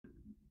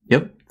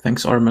Yep,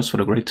 thanks RMS for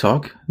the great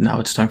talk. Now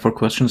it's time for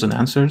questions and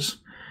answers.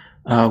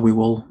 I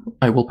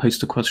will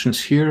paste the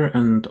questions here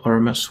and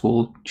RMS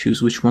will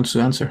choose which ones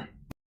to answer.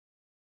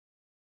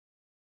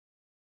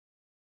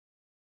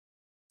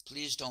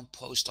 Please don't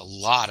post a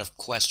lot of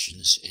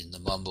questions in the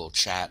Mumble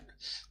chat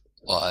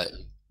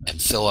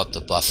and fill up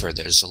the buffer.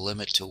 There's a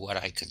limit to what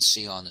I can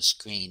see on the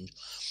screen,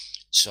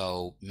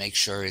 so make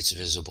sure it's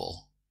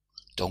visible.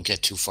 Don't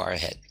get too far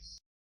ahead.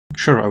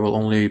 Sure, I will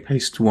only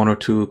paste 1 or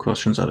 2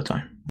 questions at a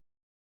time.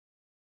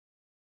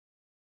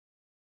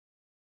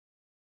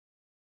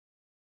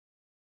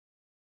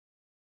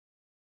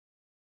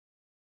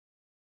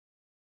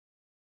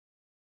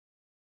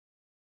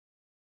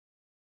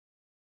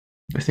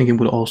 I think it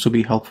would also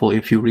be helpful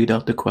if you read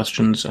out the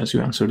questions as you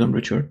answer them,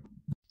 Richard.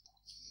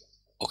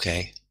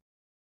 Okay.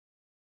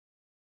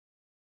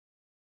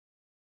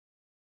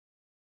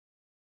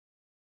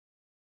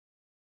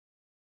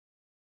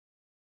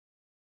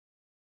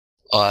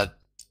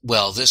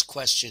 Well, this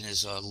question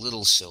is a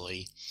little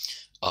silly.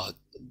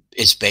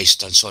 It's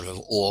based on sort of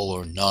all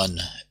or none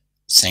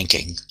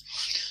thinking.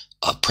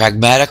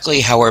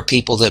 Pragmatically, how are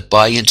people that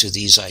buy into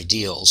these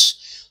ideals?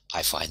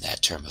 I find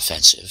that term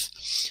offensive.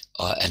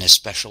 And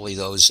especially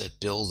those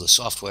that build the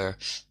software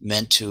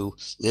meant to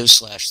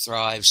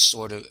live/thrive,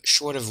 short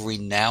of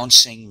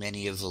renouncing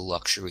many of the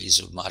luxuries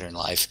of modern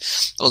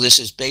life. Oh, this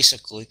is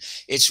basically,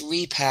 it's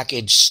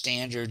repackaged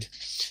standard.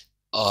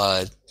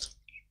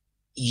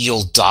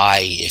 You'll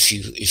die if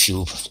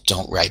you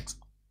don't write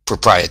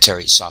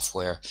proprietary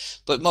software.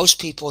 But most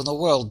people in the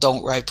world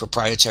don't write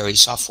proprietary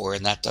software,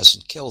 and that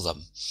doesn't kill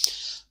them.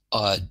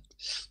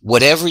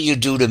 Whatever you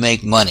do to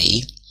make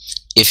money,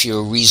 if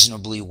you're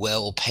reasonably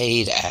well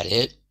paid at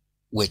it,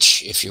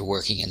 which if you're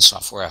working in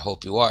software, I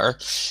hope you are,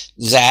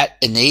 that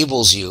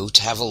enables you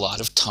to have a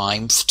lot of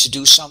time to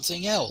do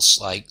something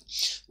else, like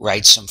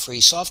write some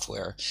free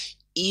software.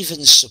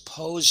 Even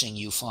supposing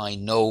you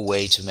find no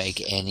way to make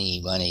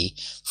any money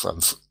from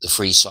the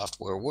free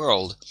software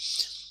world,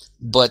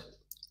 but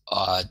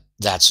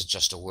that's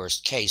just a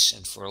worst case.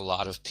 And for a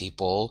lot of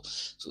people,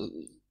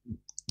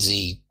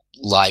 the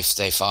life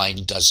they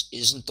find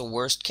isn't the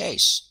worst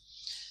case.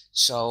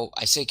 So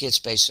I think it's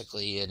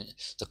basically,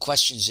 the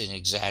question's an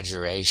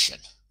exaggeration,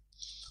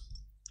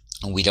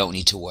 and we don't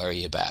need to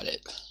worry about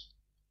it.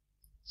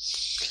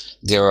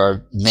 There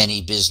are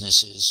many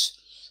businesses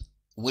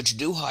which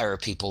do hire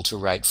people to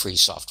write free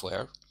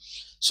software.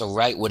 So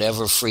write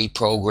whatever free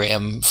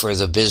program for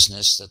the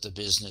business that the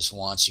business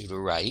wants you to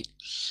write,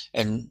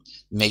 and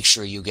make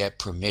sure you get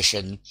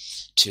permission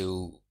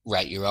to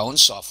write your own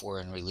software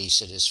and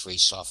release it as free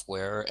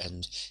software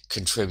and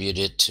contribute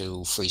it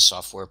to free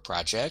software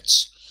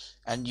projects,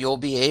 and you'll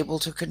be able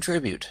to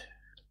contribute.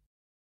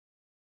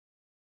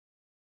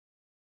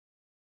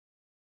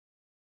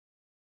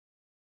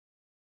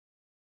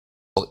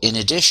 In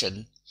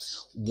addition,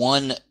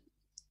 one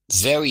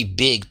very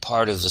big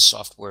part of the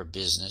software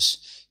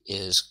business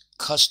is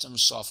custom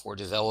software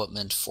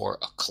development for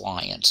a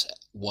client,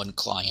 one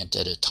client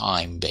at a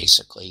time,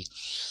 basically.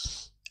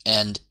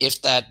 And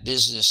if that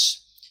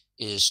business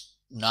is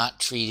not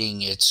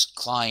treating its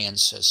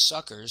clients as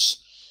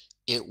suckers,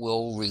 it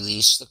will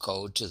release the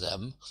code to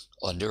them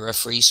under a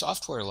free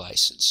software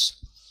license.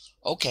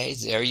 Okay,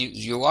 there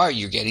you are.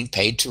 You're getting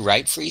paid to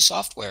write free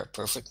software.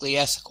 Perfectly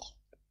ethical.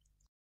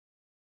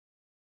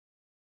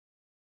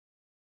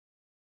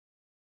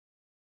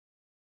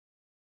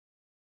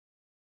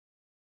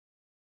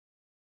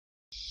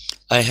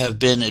 I have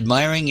been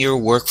admiring your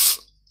work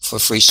for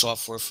free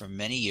software for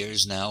many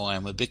years now.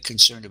 I'm a bit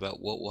concerned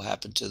about what will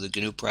happen to the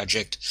GNU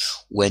project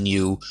when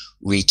you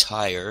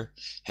retire.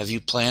 Have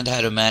you planned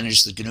how to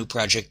manage the GNU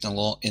project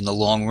in the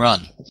long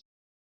run?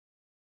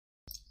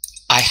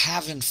 I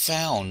haven't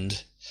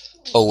found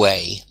a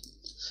way.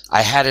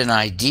 I had an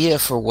idea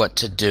for what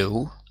to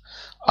do.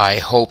 I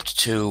hoped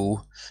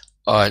to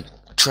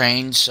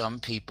train some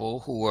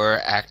people who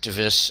were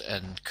activists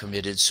and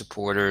committed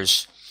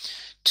supporters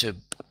to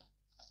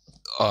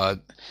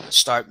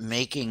start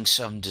making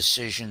some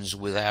decisions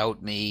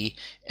without me,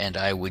 and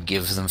I would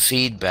give them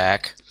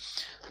feedback,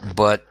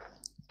 but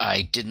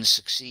I didn't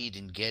succeed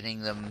in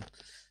getting them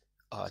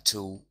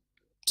to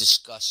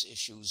discuss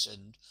issues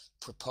and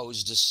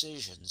propose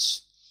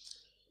decisions.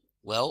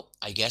 Well,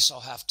 I guess I'll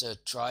have to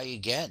try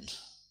again.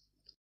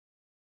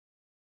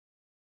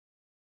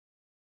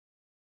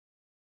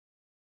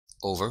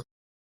 Over.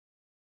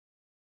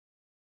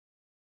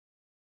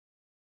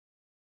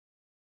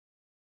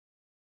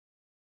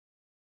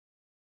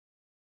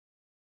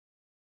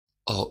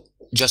 Oh,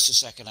 just a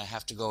second. I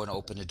have to go and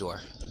open the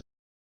door.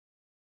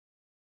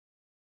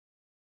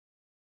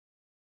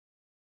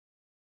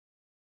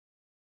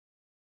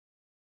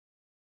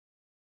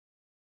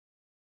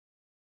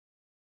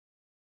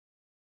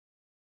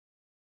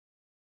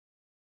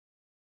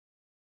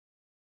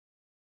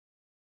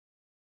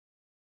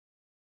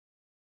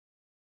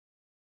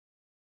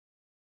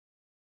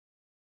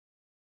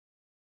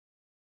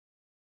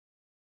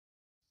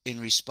 In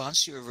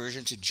response to your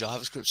aversion to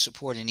JavaScript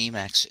support in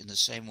Emacs in the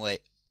same way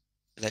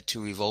that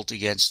to revolt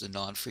against the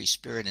non-free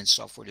spirit in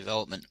software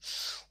development,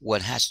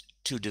 one has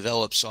to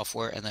develop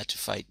software, and that to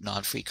fight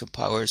non-free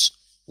compilers,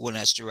 one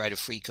has to write a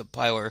free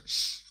compiler.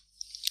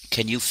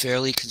 Can you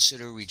fairly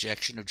consider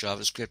rejection of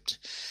JavaScript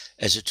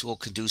as a tool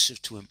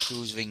conducive to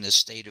improving the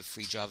state of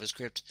free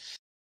JavaScript?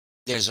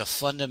 There's a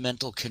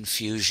fundamental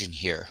confusion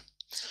here.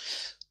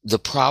 The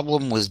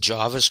problem with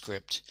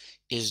JavaScript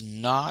is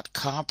not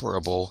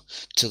comparable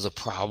to the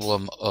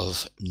problem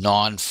of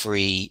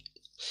non-free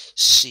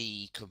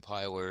C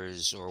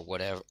compilers or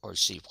whatever, or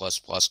C++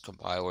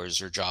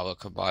 compilers or Java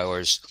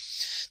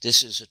compilers.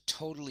 This is a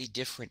totally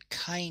different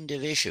kind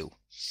of issue.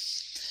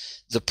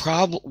 The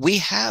problem, we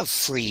have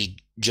free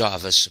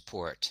Java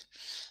support.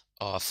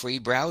 Free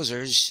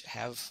browsers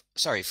have,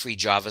 free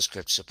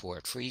JavaScript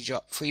support. Free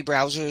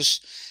browsers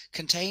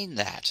contain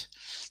that.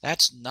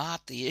 That's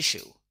not the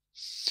issue.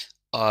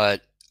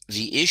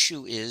 The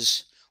issue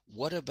is,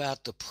 what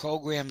about the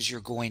programs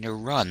you're going to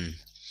run?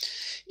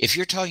 If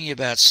you're talking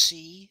about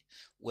C,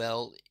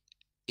 well,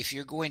 if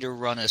you're going to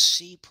run a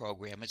C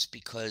program, it's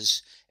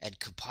because, and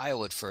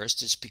compile it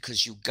first, it's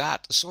because you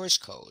got the source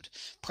code.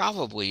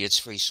 Probably it's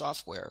free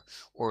software,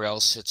 or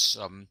else it's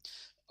some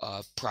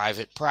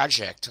private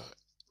project,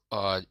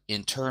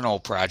 internal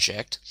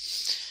project,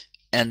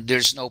 and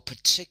there's no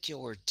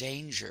particular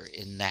danger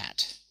in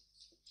that.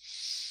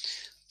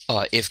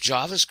 If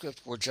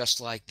JavaScript were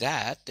just like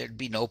that, there'd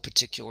be no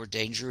particular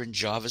danger in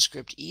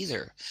JavaScript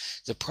either.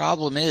 The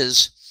problem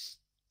is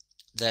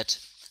that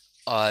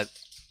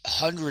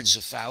hundreds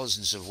of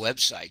thousands of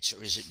websites,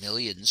 or is it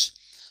millions,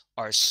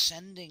 are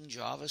sending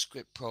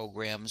JavaScript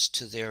programs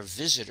to their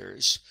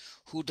visitors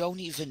who don't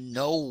even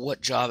know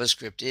what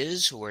JavaScript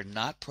is, who are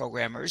not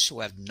programmers,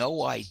 who have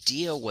no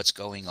idea what's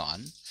going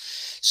on.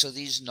 So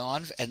these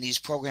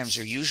programs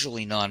are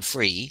usually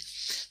non-free.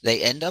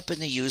 They end up in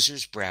the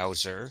user's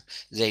browser.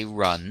 They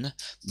run.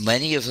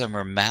 Many of them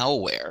are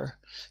malware.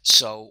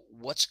 So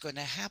what's going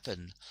to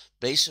happen?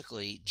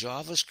 Basically,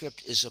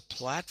 JavaScript is a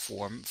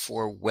platform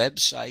for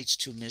websites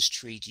to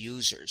mistreat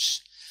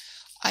users.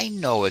 I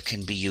know it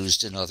can be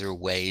used in other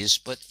ways,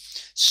 but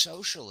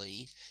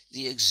socially,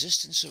 the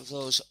existence of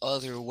those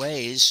other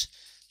ways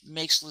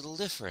makes little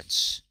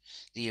difference.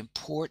 The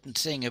important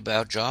thing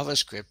about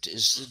JavaScript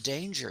is the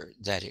danger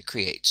that it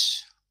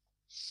creates.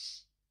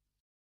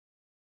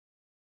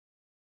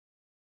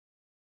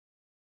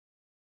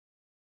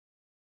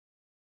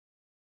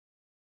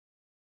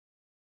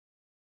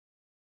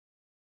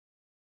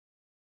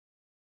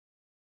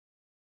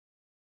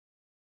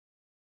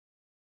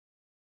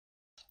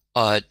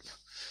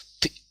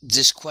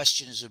 This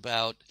question is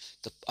about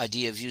the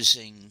idea of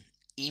using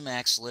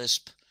Emacs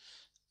Lisp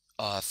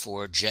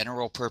for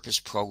general purpose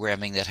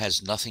programming that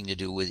has nothing to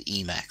do with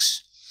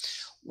Emacs.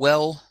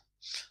 Well,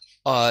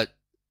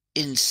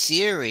 in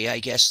theory, I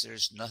guess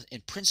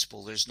in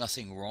principle, there's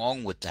nothing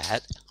wrong with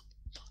that.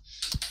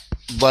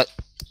 But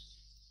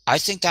I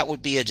think that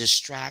would be a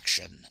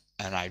distraction,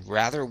 and I'd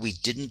rather we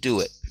didn't do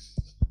it.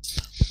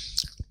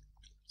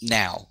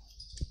 Now,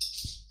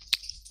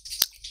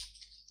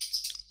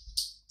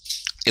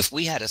 if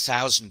we had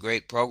 1,000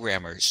 great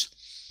programmers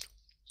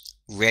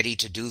ready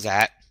to do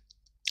that,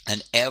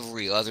 and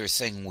every other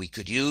thing we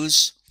could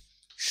use,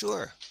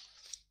 sure.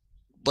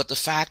 But the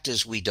fact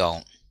is we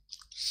don't.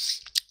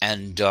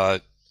 And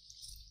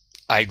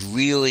I'd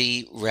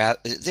really rather,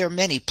 there are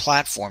many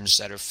platforms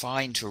that are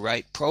fine to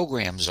write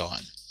programs on.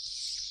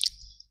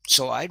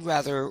 So I'd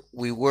rather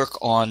we work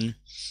on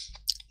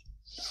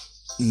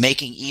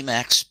making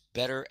Emacs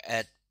better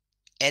at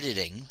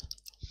editing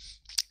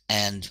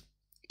and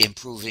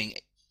improving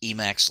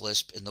Emacs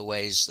Lisp in the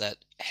ways that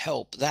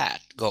help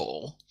that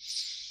goal,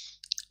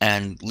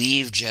 and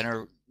leave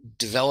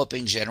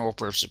developing general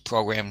purpose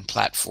programming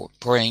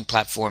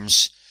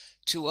platforms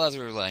to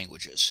other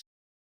languages.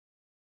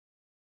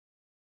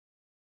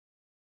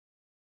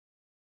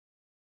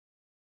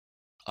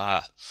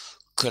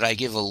 Could I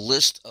give a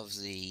list of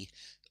the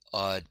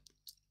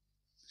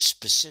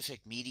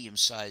specific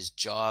medium-sized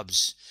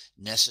jobs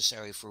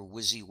necessary for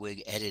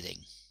WYSIWYG editing?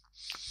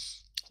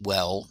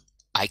 Well,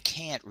 I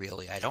can't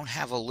really. I don't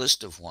have a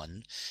list of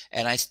one,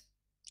 and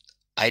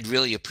I'd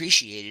really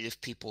appreciate it if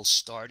people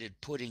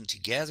started putting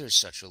together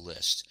such a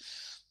list.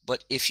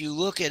 But if you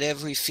look at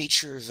every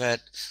feature that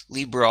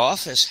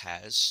LibreOffice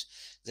has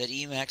that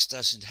Emacs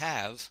doesn't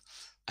have,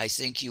 I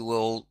think you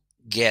will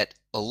get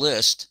a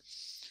list.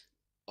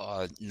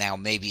 Now,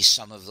 maybe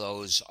some of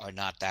those are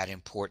not that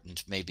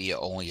important. Maybe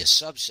only a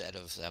subset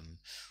of them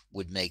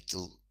would make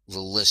the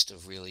list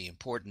of really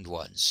important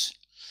ones.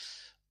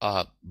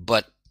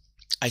 But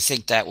I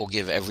think that will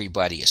give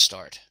everybody a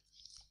start.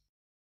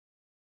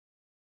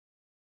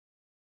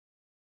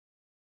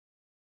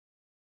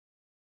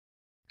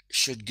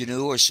 Should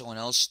GNU or someone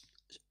else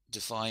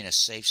define a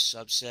safe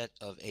subset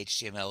of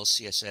HTML,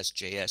 CSS,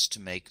 JS to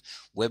make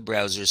web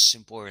browsers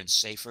simpler and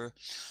safer?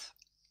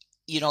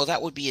 You know,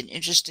 that would be an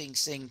interesting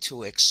thing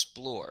to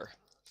explore.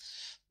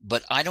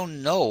 but I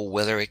don't know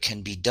whether it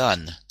can be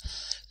done.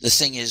 The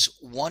thing is,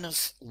 one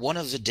of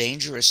the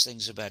dangerous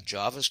things about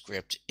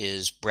JavaScript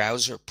is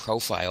browser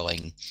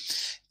profiling.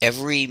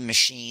 Every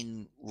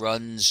machine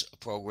runs a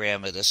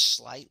program at a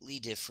slightly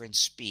different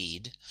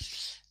speed,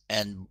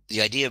 and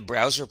the idea of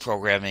browser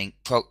programming,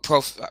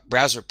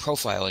 browser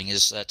profiling,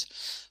 is that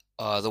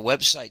the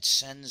website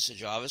sends a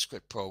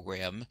JavaScript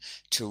program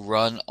to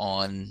run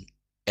on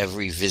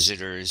every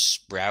visitor's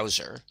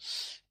browser,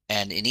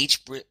 and in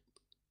each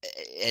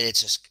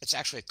it's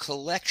actually a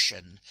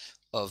collection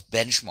of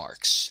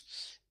benchmarks,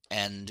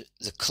 and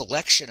the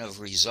collection of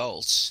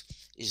results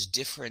is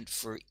different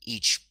for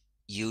each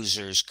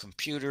user's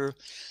computer,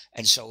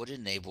 and so it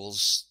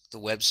enables the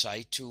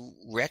website to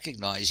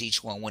recognize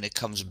each one when it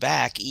comes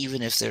back,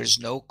 even if there's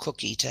no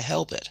cookie to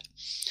help it.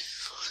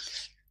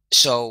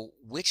 So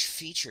which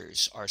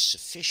features are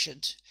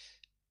sufficient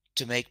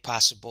to make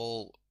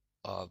possible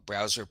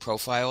browser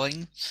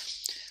profiling?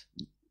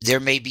 There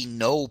may be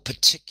no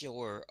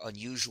particular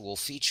unusual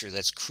feature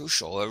that's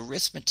crucial.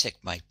 Arithmetic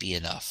might be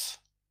enough.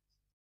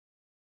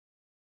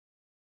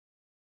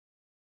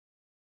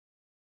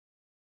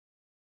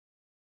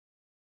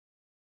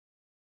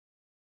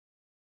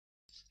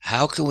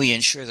 How can we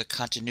ensure the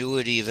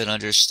continuity of an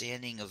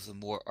understanding of the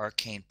more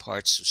arcane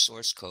parts of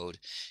source code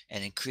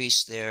and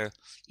increase their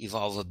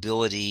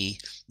evolvability,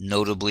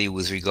 notably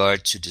with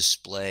regard to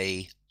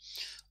display,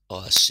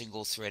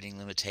 single threading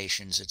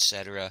limitations,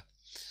 etc.?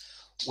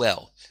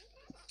 Well,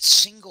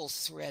 single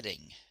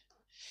threading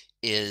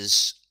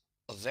is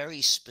a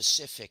very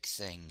specific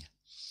thing,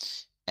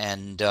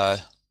 and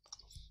the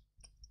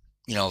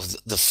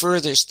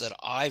furthest that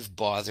I've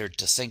bothered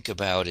to think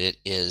about it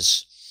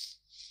is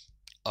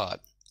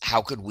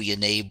how can we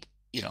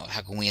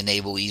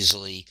enable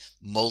easily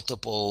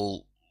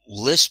multiple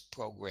Lisp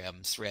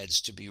program threads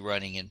to be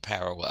running in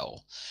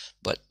parallel?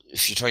 But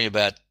if you're talking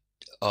about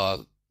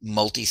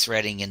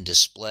multi-threading in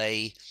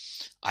display,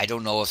 I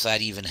don't know if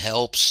that even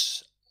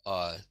helps.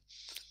 Of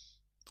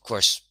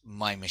course,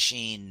 my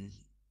machine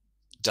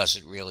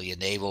doesn't really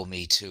enable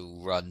me to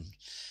run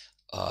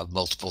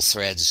multiple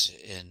threads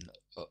in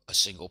a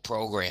single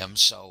program,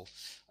 so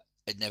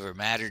it never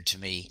mattered to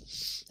me.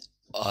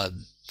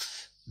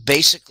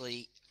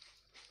 Basically,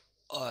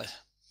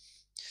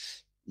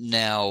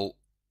 now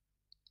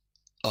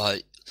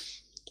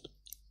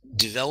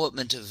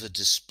development of a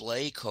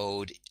display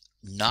code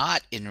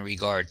not in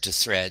regard to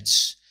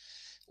threads,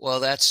 well,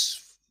 that's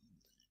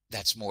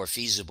more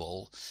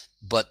feasible.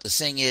 But the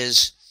thing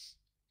is,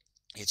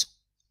 it's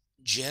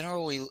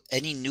generally,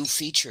 any new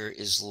feature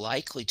is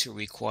likely to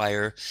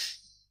require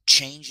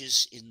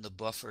changes in the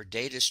buffer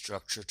data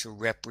structure to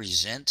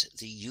represent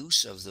the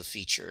use of the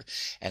feature,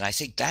 and I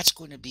think that's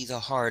going to be the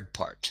hard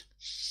part.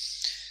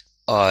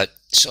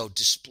 So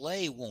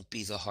display won't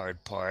be the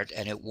hard part,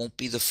 and it won't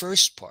be the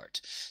first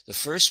part. The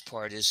first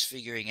part is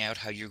figuring out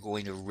how you're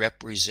going to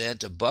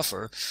represent a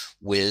buffer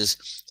with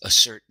a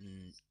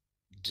certain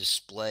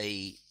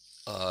display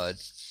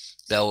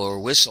bell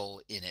or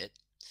whistle in it.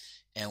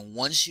 And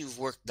once you've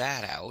worked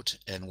that out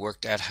and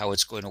worked out how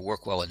it's going to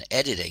work well in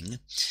editing,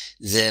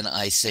 then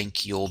I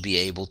think you'll be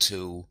able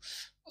to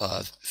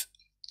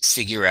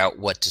figure out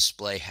what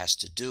display has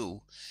to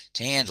do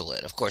to handle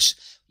it. Of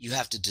course, you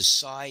have to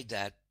decide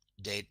that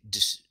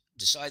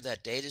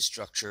data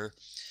structure,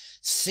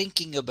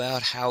 thinking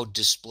about how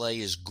display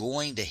is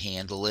going to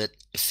handle it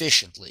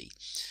efficiently.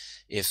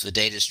 If the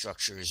data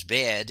structure is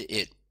bad,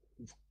 it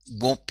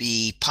won't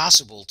be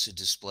possible to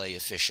display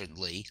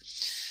efficiently.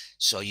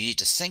 So you need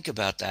to think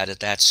about that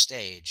at that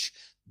stage,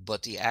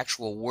 but the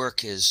actual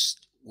work is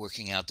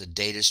working out the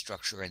data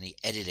structure and the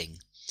editing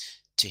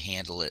to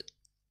handle it.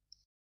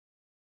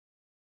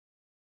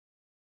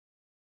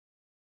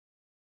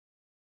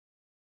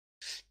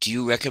 Do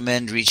you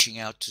recommend reaching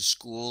out to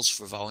schools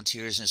for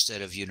volunteers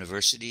instead of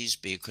universities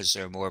because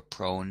they're more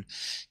prone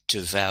to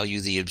value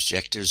the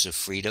objectives of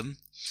freedom?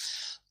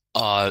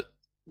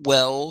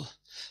 Well,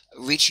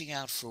 reaching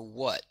out for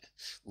what?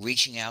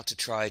 Reaching out to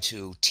try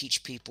to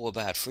teach people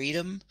about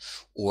freedom,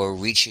 or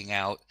reaching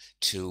out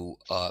to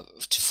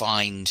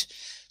find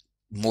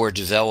more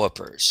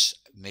developers?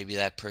 Maybe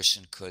that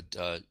person could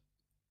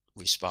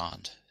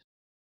respond.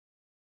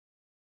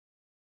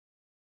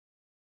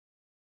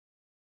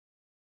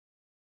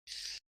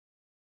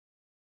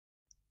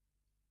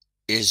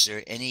 Is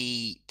there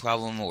any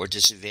problem or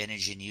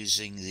disadvantage in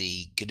using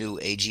the GNU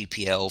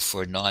AGPL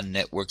for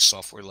non-network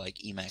software like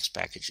Emacs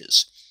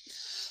packages?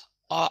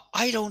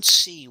 I don't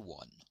see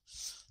one.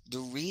 The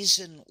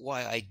reason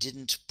why I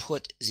didn't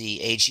put the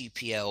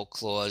AGPL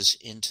clause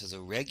into the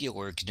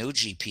regular GNU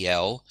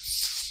GPL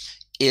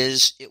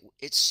is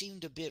it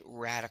seemed a bit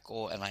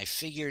radical, and I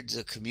figured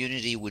the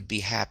community would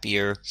be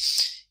happier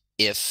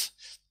if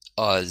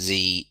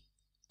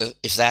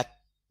if that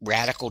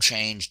radical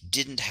change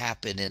didn't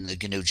happen in the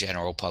GNU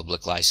General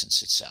Public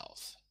License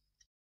itself.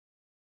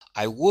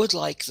 I would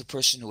like the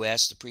person who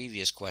asked the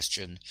previous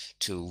question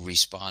to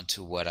respond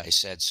to what I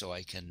said so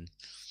I can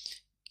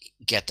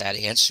get that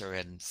answer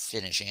and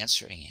finish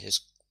answering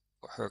his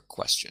or her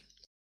question.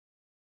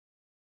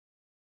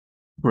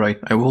 Right.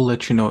 I will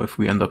let you know if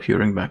we end up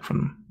hearing back from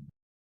them.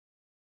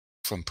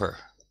 From Per.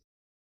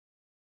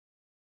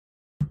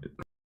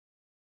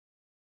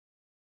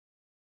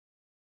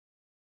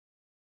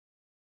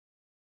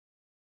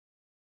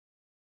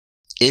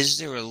 Is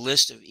there a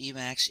list of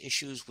Emacs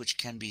issues which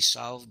can be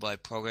solved by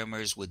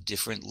programmers with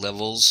different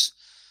levels?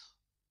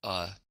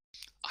 I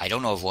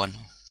don't know of one.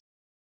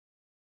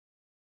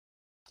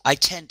 I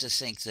tend to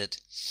think that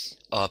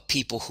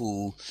people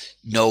who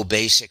know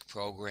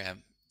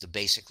the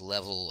basic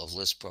level of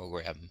Lisp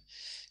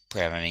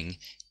programming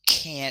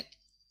can't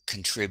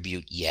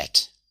contribute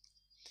yet.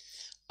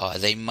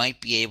 They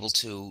might be able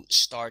to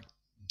start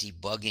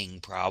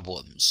debugging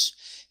problems.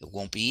 It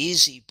won't be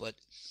easy, but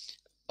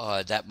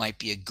that might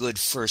be a good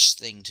first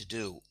thing to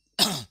do.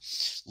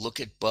 Look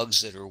at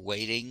bugs that are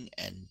waiting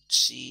and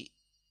see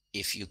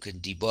if you can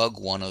debug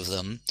one of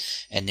them.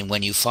 And then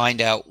when you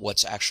find out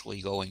what's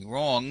actually going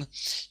wrong,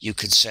 you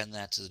can send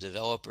that to the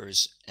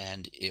developers,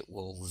 and it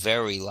will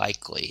very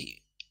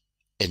likely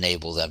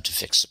enable them to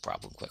fix the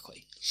problem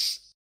quickly.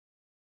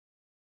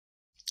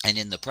 And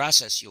in the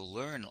process, you'll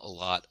learn a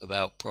lot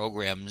about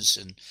programs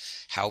and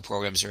how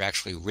programs are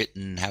actually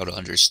written, how to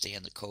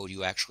understand the code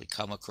you actually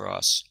come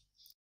across.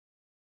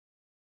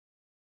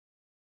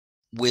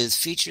 With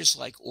features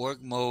like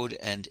org mode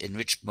and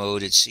enriched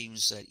mode, it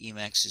seems that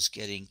Emacs is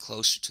getting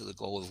closer to the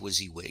goal of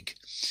WYSIWYG.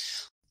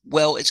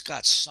 Well, it's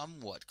got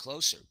somewhat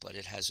closer, but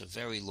it has a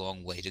very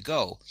long way to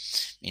go.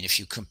 I mean, if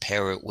you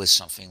compare it with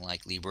something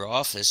like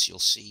LibreOffice, you'll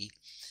see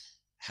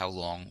how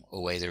long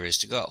a way there is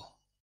to go.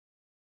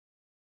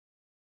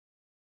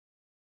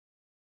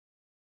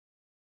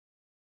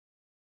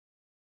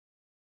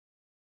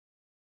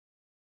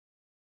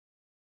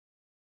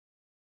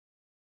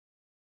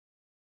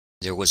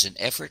 There was an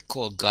effort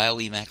called Guile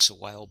Emacs a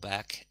while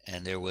back,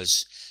 and there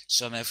was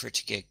some effort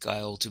to get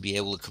Guile to be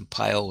able to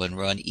compile and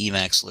run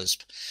Emacs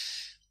Lisp.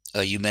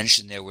 You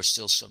mentioned there were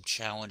still some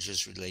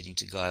challenges relating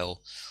to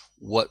Guile.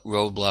 What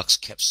roadblocks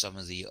kept some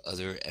of the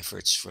other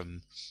efforts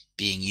from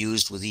being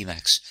used with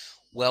Emacs?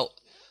 Well,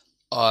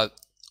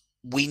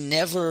 we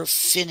never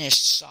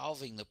finished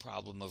solving the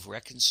problem of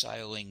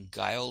reconciling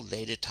Guile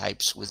data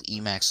types with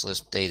Emacs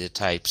Lisp data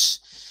types.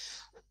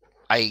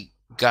 I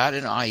got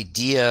an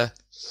idea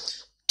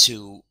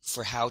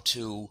for how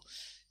to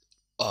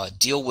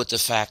deal with the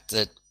fact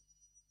that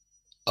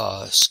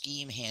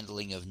scheme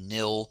handling of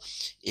nil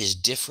is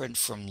different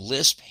from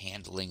Lisp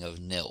handling of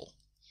nil.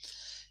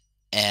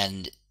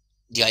 And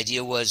the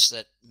idea was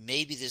that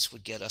maybe this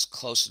would get us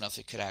close enough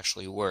it could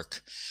actually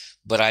work.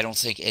 But I don't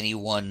think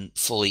anyone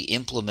fully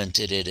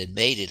implemented it and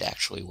made it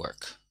actually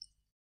work.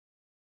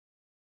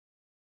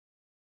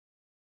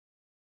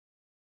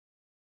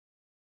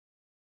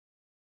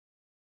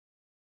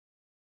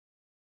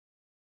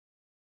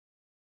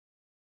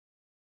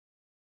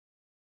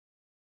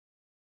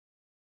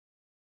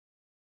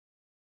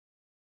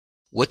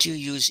 What do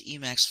you use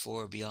Emacs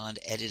for beyond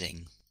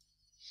editing?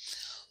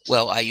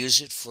 Well, I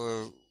use it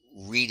for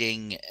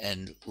reading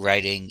and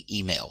writing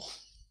email.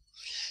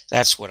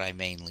 That's what I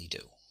mainly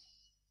do.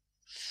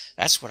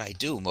 That's what I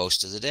do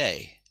most of the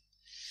day.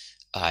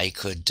 I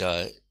could,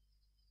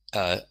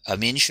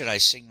 Amin, should I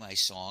sing my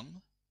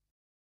song?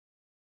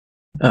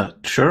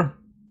 Sure.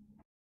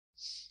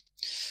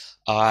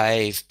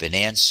 I've been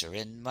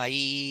answering my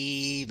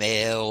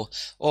email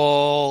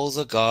all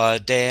the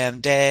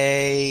goddamn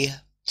day.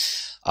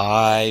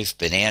 I've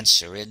been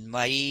answering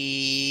my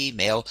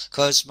email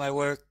 'cause my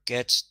work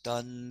gets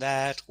done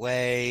that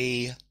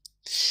way.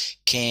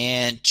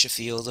 Can't you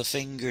feel the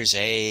fingers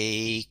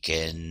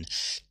aching,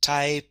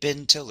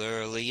 typing till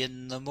early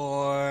in the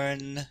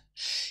morn?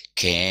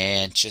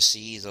 Can't you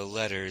see the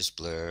letters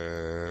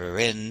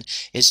blurring?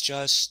 It's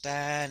just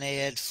an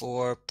ad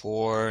for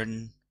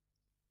porn.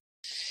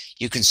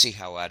 You can see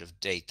how out of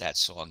date that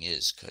song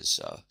is, because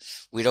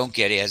we don't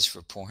get ads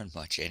for porn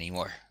much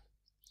anymore.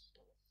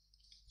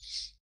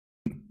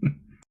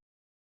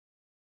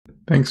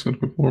 Thanks for the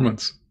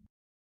performance.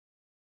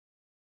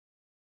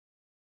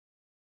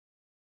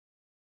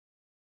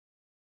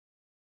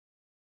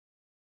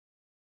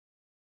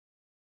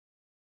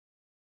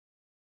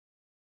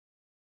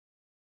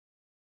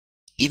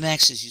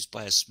 Emacs is used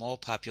by a small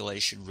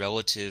population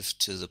relative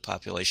to the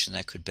population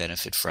that could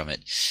benefit from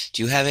it.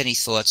 Do you have any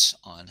thoughts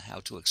on how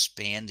to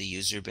expand the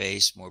user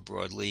base more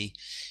broadly,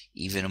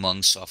 even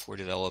among software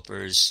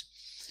developers?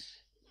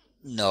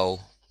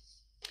 No.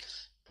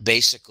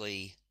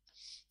 Basically,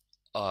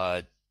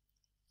 the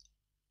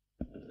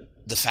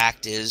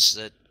fact is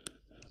that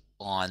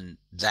on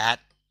that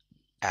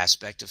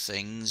aspect of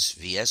things,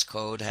 VS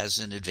Code has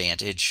an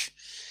advantage,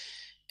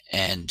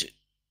 and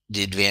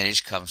the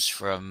advantage comes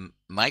from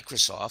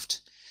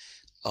Microsoft.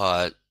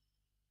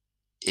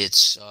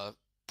 It's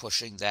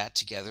pushing that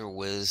together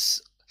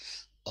with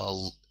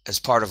as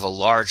part of a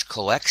large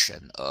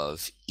collection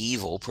of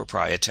evil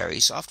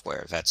proprietary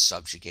software that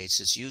subjugates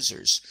its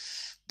users.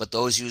 But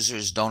those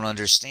users don't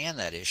understand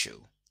that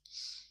issue.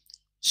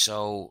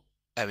 So,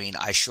 I mean,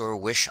 I sure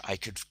wish I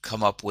could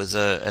come up with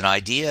an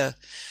idea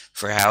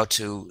for how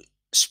to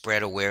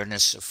spread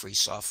awareness of free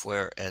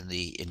software and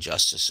the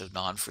injustice of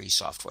non-free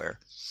software.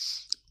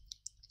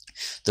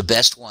 The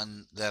best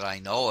one that I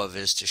know of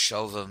is to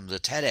show them the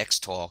TEDx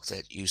talk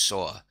that you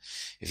saw.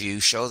 If you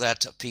show that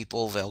to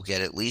people, they'll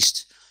get at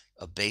least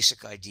a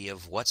basic idea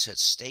of what's at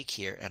stake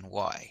here and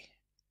why.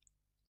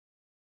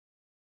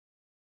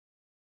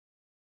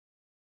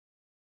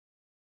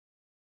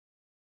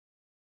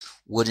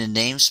 Would a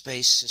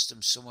namespace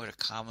system similar to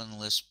Common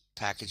Lisp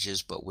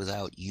packages but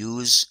without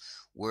use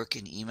work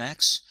in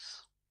Emacs?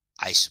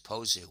 I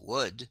suppose it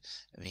would.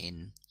 I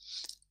mean,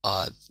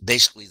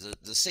 basically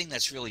the thing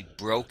that's really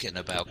broken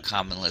about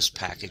Common Lisp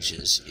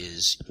packages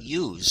is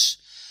use,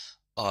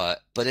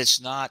 but it's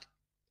not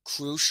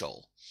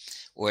crucial,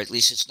 or at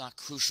least it's not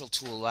crucial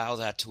to allow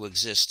that to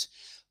exist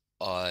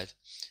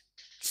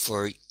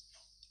for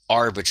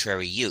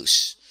arbitrary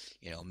use.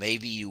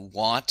 Maybe you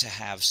want to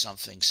have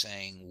something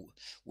saying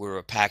where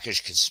a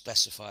package can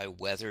specify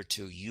whether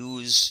to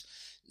use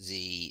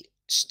the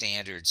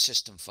standard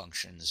system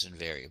functions and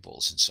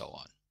variables and so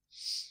on.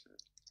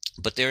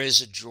 But there is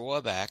a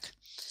drawback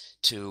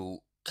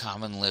to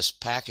Common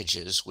Lisp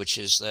packages, which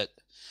is that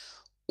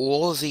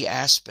all of the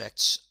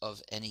aspects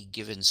of any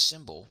given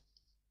symbol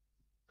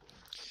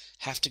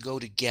have to go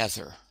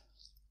together.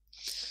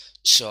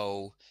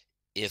 So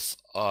if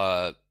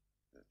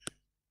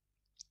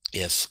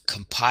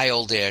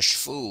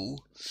compile-foo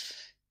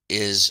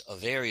is a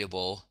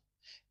variable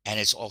and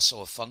it's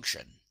also a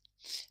function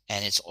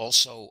and it's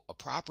also a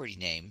property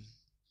name,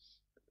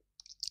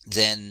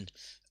 then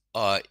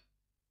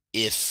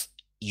if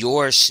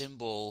your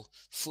symbol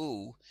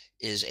foo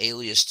is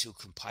alias to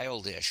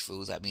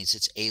compile-foo, that means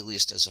it's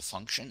aliased as a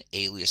function,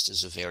 aliased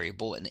as a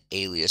variable, and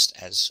aliased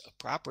as a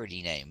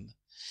property name.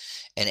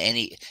 And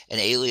an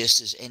alias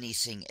is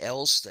anything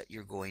else that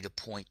you're going to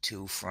point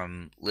to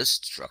from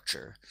list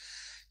structure.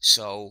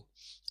 So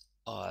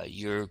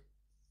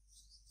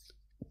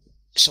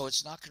so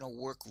it's not going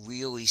to work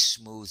really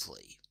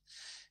smoothly.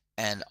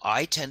 And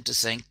I tend to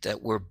think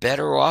that we're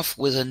better off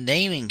with a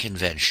naming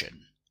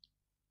convention.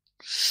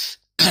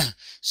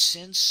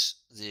 Since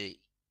the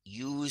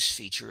use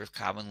feature of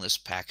Common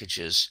Lisp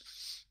packages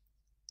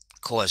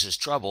causes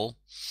trouble,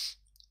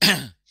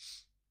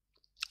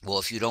 well,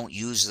 if you don't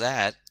use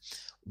that,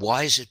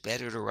 why is it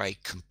better to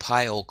write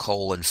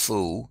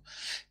compile::foo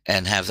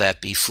and have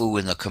that be foo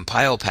in the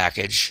compile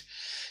package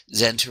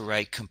than to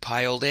write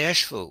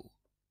compile-foo?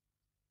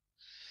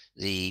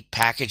 The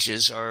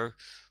packages are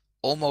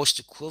almost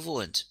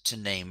equivalent to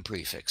name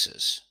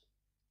prefixes.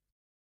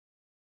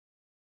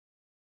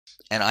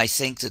 And I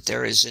think that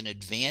there is an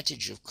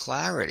advantage of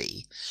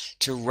clarity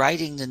to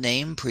writing the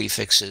name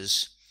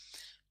prefixes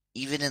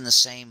even in the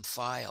same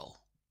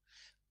file.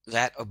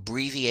 That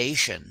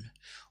abbreviation,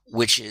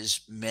 which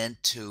is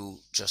meant to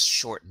just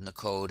shorten the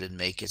code and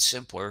make it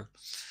simpler,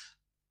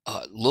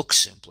 look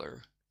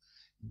simpler,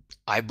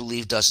 I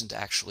believe doesn't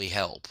actually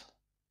help.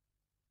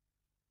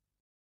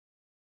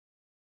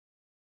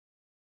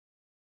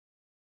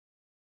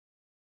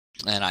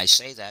 And I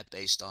say that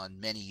based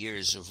on many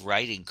years of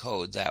writing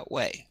code that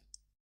way.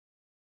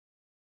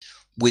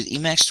 With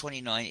Emacs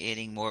 29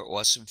 adding more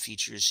awesome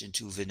features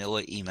into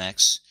vanilla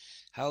Emacs,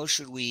 how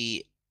should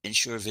we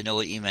ensure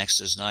vanilla Emacs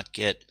does not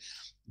get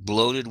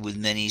bloated with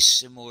many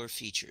similar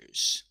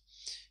features?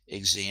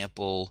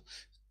 Example,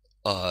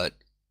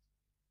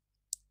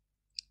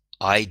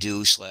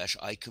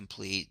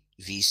 ido/icomplete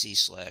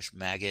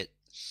vc/maggot.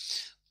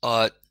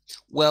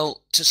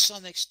 Well, to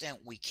some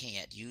extent we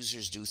can't.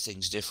 Users do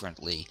things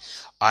differently.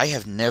 I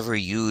have never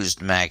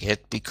used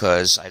maggot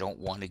because I don't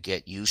want to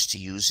get used to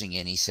using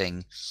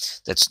anything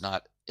that's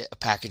not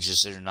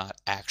packages that are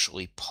not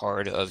actually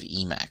part of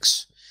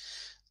Emacs.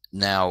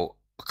 Now,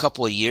 a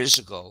couple of years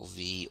ago,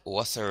 the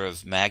author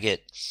of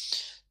maggot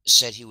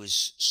said he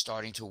was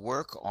starting to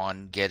work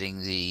on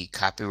getting the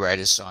copyright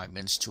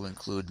assignments to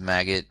include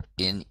maggot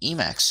in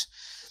Emacs.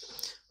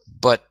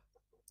 But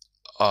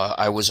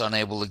I was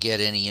unable to get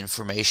any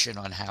information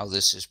on how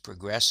this is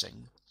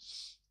progressing.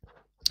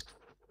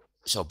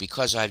 So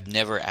because I've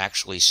never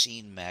actually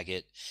seen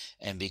maggot,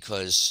 and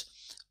because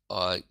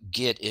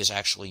Git is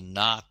actually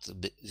not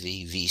the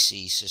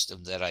VC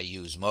system that I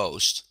use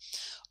most,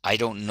 I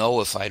don't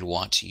know if I'd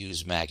want to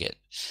use maggot.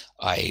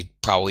 I'd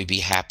probably be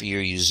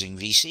happier using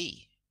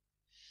VC.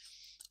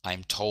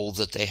 I'm told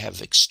that they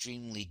have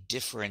extremely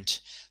different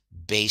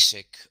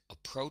basic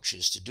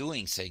approaches to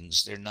doing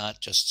things. They're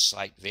not just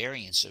slight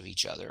variants of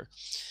each other.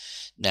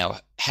 Now,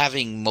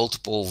 having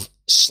multiple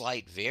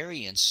slight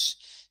variants,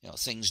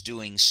 things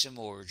doing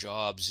similar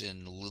jobs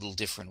in little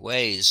different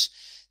ways,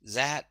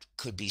 that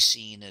could be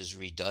seen as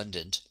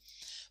redundant.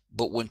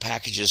 But when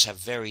packages have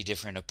very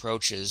different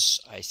approaches,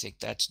 I think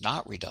that's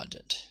not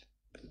redundant.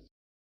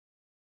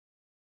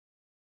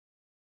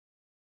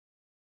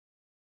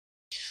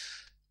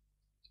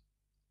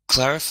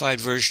 Clarified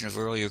version of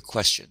earlier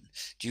question.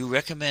 Do you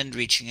recommend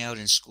reaching out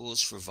in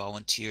schools for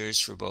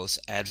volunteers for both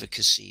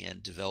advocacy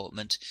and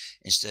development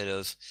instead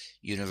of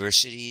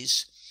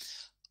universities?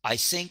 I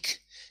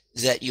think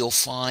that you'll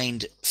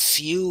find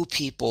few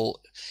people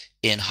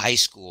in high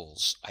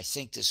schools. I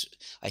think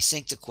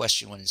the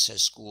question when it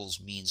says schools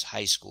means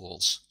high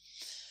schools.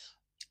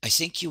 I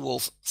think you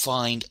will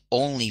find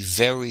only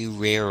very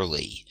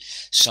rarely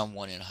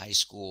someone in high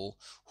school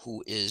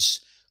who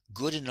is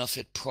good enough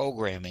at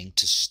programming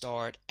to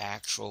start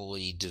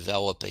actually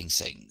developing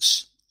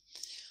things.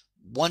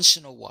 Once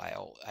in a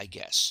while, I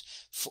guess.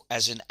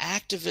 As an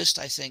activist,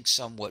 I think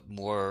somewhat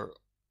more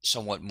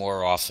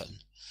often.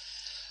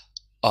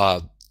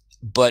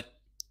 But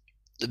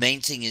the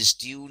main thing is,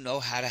 do you know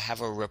how to have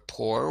a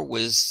rapport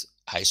with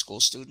high school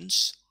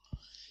students?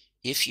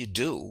 If you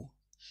do,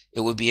 it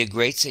would be a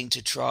great thing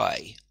to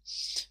try.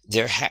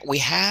 We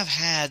have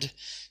had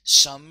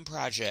some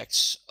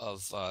projects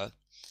of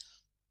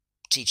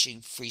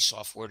teaching free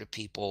software to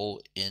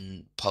people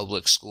in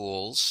public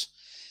schools.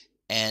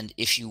 And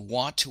if you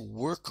want to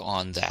work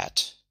on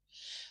that,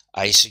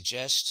 I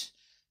suggest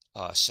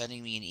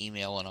sending me an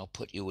email and I'll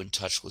put you in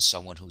touch with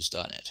someone who's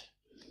done it.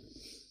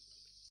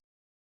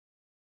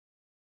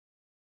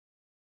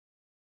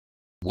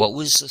 What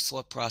was the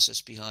thought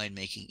process behind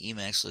making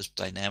Emacs Lisp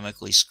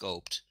dynamically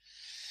scoped?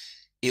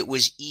 It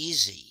was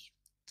easy.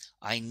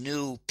 I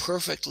knew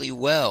perfectly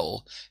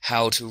well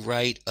how to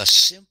write a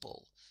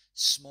simple,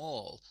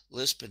 small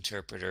Lisp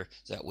interpreter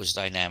that was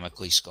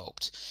dynamically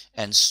scoped.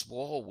 And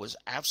small was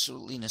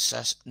absolutely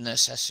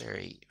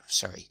necessary at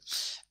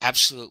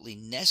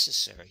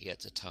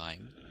the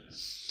time,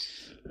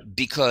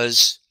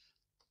 because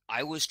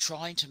I was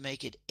trying to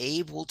make it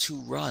able to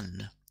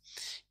run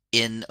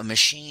in a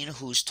machine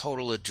whose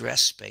total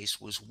address space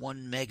was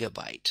 1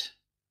 megabyte.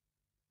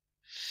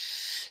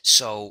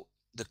 So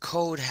the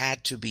code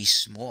had to be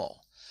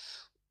small.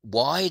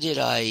 Why did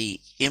I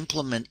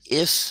implement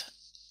if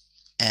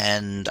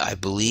and I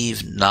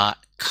believe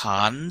not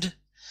cond?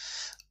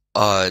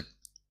 Why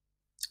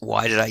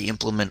did I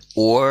implement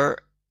or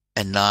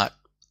and not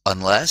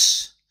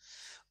unless?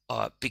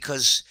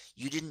 Because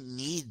you didn't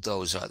need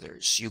those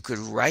others. You could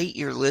write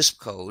your Lisp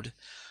code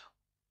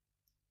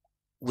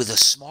with a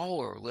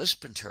smaller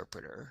Lisp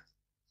interpreter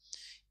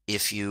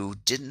if you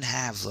didn't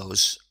have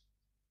those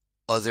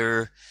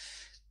other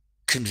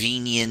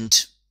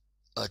convenient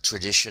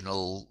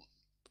traditional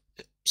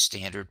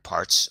standard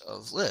parts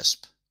of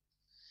Lisp.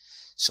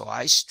 So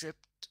I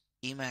stripped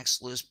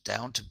Emacs Lisp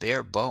down to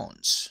bare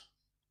bones.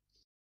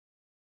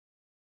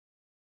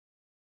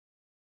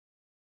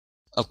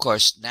 Of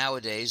course,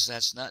 nowadays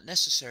that's not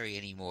necessary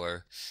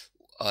anymore.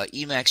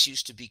 Emacs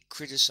used to be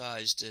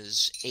criticized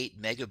as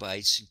 8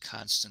 megabytes and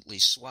constantly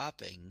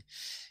swapping.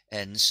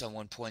 And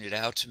someone pointed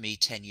out to me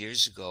 10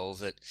 years ago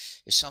that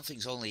if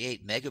something's only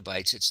 8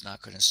 megabytes, it's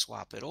not going to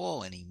swap at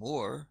all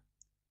anymore.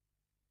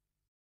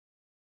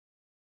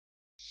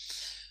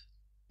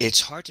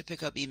 It's hard to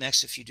pick up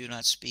Emacs if you do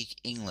not speak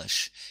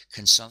English.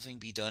 Can something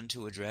be done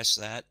to address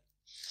that?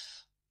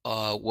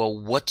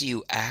 Well, what do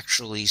you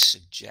actually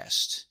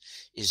suggest?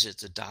 Is it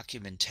the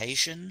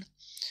documentation?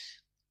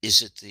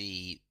 Is it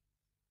the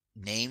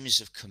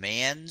names of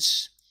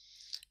commands?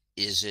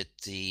 Is it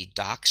the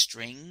doc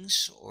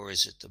strings, or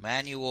is it the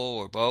manual,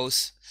 or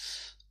both?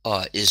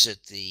 Is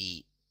it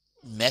the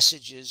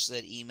messages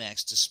that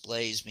Emacs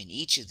displays? I mean,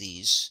 each of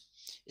these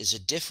is a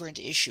different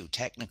issue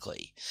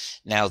technically.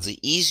 Now, the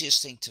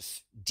easiest thing to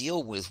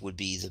deal with would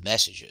be the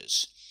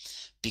messages,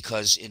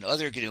 because in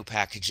other GNU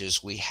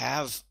packages, we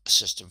have a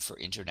system for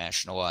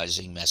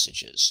internationalizing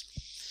messages.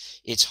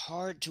 It's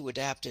hard to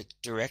adapt it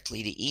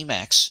directly to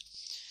Emacs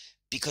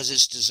because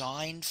it's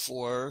designed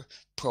for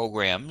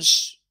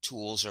programs,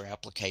 tools, or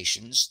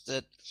applications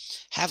that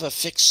have a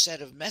fixed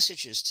set of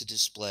messages to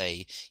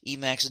display.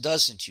 Emacs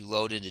doesn't. You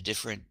load in a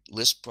different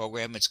Lisp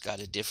program, it's got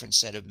a different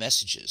set of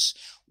messages.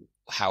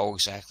 How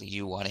exactly do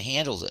you want to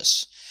handle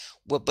this?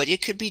 Well, but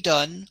it could be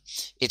done.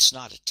 It's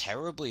not a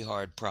terribly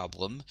hard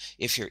problem.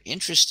 If you're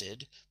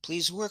interested,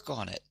 please work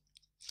on it.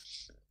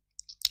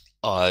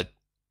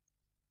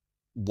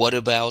 What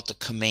about the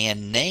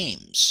command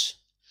names?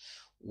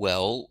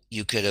 Well,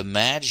 you could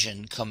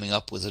imagine coming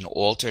up with an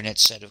alternate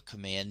set of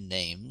command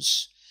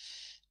names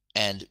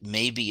and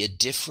maybe a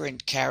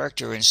different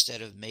character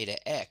instead of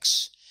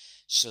meta-x,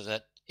 so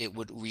that it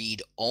would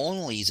read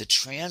only the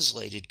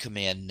translated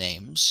command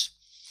names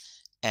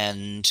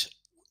and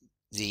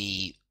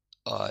the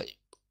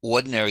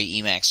ordinary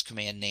Emacs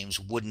command names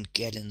wouldn't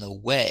get in the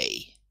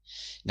way.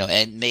 Now,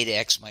 and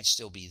meta-x might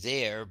still be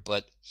there,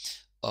 but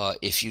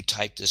if you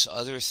type this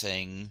other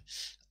thing,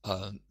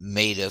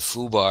 meta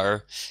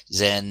foobar,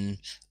 then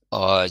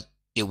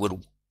it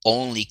would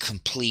only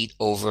complete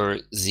over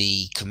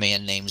the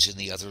command names in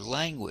the other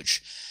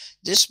language.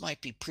 This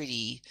might be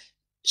pretty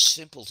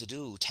simple to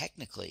do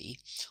technically,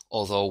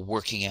 although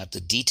working out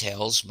the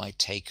details might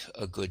take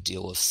a good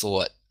deal of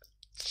thought.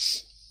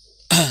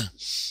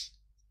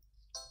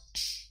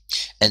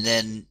 And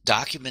then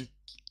doc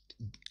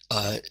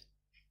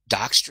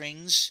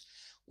strings,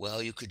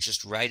 well, you could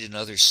just write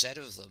another set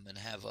of them and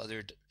have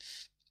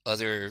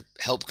other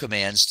help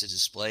commands to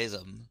display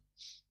them.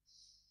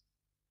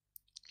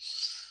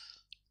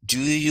 Do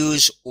you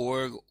use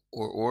org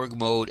or org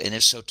mode, and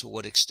if so, to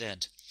what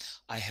extent?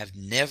 I have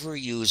never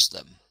used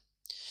them.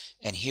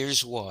 And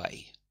here's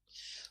why.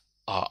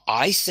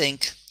 I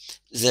think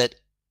that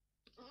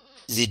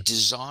the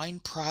design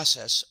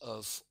process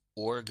of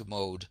org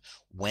mode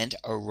went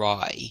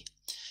awry,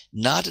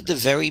 not at the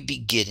very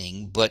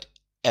beginning, but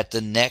at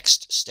the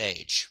next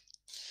stage.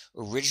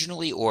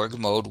 Originally, org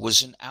mode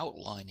was an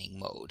outlining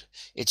mode.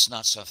 It's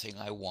not something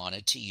I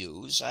wanted to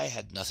use. I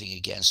had nothing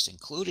against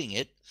including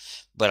it,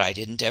 but I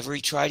didn't ever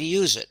try to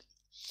use it.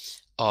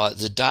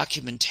 The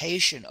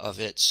documentation of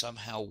it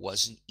somehow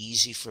wasn't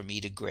easy for me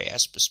to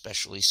grasp,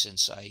 especially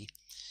since I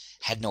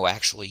had no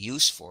actual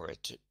use for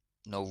it,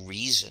 no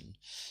reason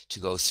to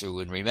go through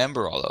and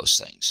remember all those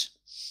things.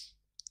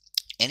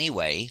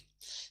 Anyway,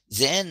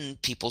 then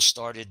people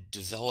started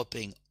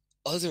developing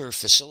other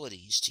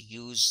facilities to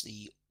use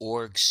the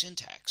org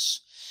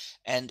syntax,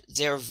 and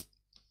they're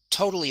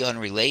totally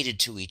unrelated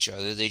to each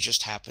other. They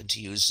just happen to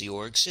use the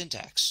org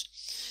syntax.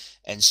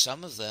 And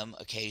some of them,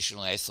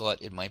 occasionally, I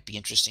thought it might be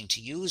interesting to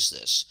use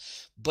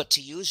this. But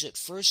to use it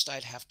first,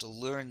 I'd have to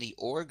learn the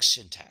org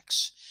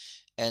syntax.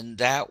 And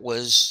that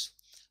was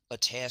a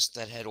task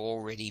that had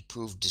already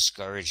proved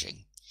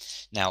discouraging.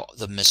 Now,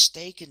 the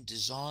mistake in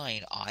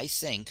design, I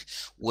think,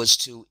 was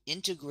to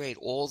integrate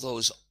all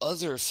those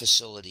other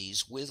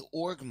facilities with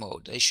org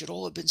mode. They should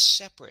all have been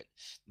separate,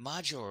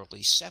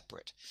 modularly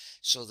separate,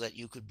 so that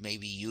you could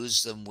maybe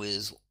use them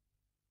with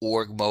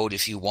org mode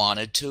if you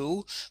wanted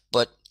to,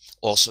 but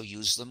also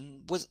use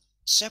them with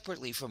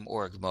separately from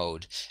org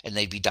mode, and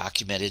they'd be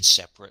documented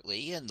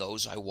separately, and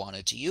those I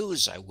wanted to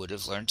use, I would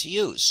have learned to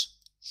use.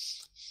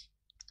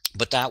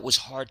 But that was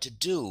hard to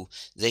do.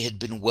 They had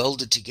been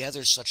welded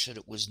together such that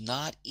it was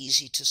not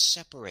easy to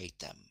separate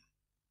them.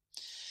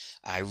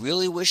 I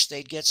really wish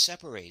they'd get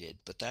separated,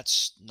 but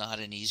that's not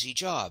an easy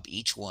job.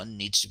 Each one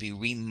needs to be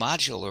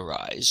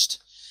remodularized.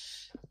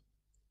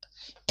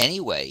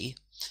 Anyway,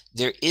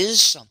 there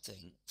is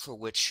something for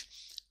which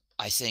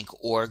I think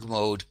org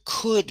mode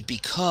could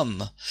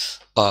become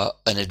an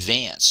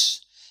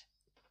advance.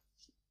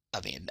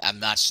 I mean, I'm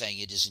not saying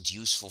it isn't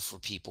useful for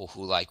people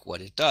who like what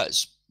it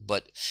does,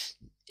 but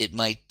it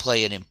might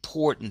play an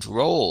important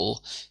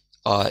role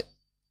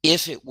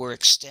if it were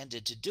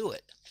extended to do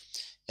it.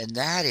 And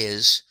that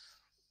is,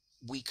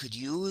 we could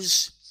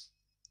use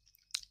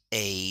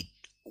a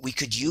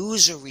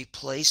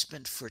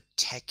replacement for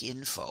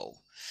TechInfo.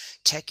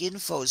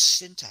 TechInfo's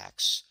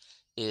syntax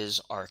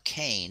is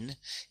arcane.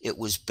 It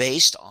was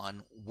based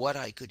on what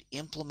I could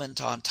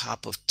implement on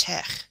top of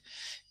Tech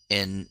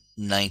in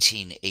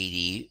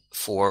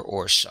 1984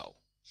 or so.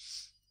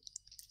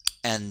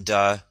 And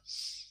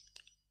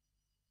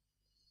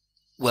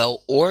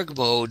well,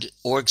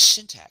 org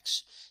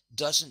syntax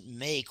doesn't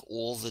make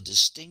all the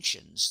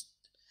distinctions,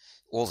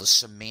 all the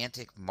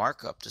semantic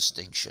markup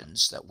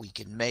distinctions that we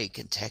can make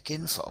in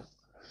TechInfo.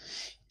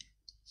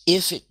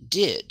 If it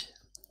did,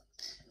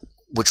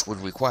 which would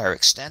require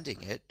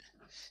extending it,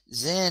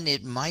 then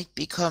it might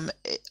become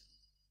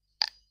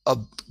a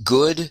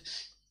good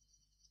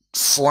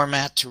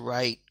format to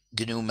write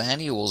GNU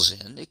manuals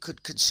in. It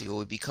could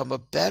conceivably become a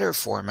better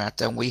format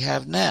than we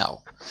have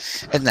now,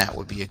 and that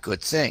would be a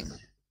good thing.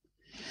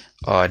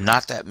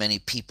 Not that many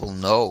people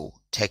know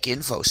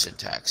TechInfo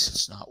syntax.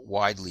 It's not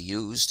widely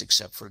used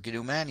except for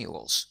GNU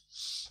manuals.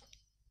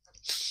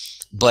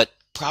 But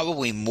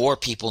probably more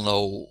people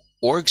know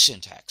org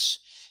syntax.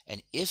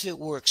 And if it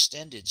were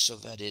extended so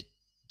that it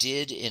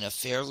did in a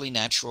fairly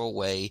natural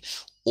way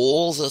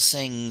all the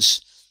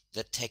things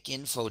that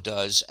TechInfo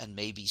does and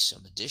maybe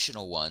some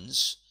additional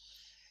ones,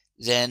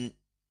 then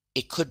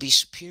it could be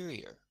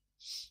superior.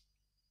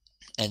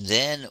 And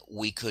then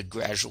we could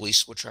gradually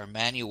switch our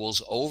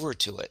manuals over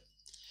to it.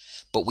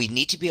 But we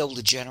need to be able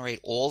to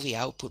generate all the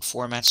output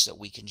formats that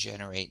we can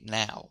generate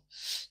now.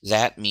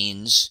 That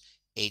means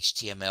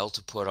HTML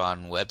to put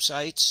on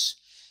websites.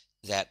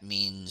 That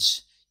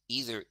means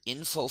either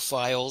info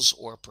files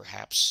or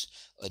perhaps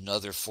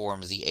another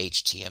form of the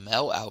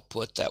HTML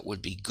output that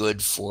would be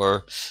good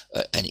for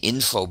an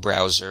info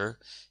browser,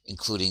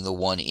 including the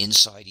one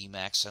inside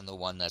Emacs and the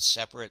one that's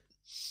separate.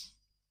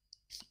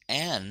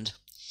 And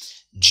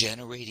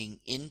generating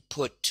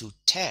input to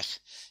Tech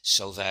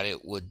so that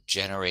it would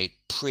generate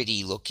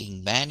pretty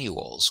looking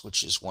manuals,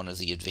 which is one of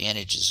the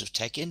advantages of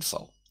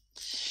TechInfo.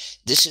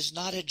 This is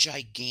not a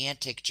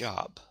gigantic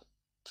job.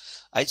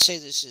 I'd say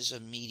this is a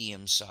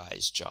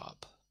medium-sized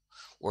job,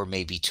 or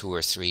maybe 2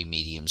 or 3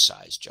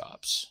 medium-sized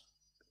jobs.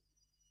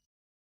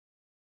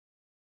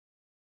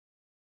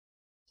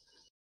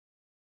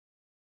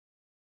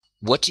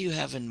 What do you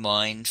have in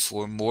mind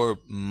for more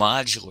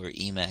modular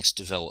Emacs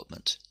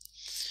development?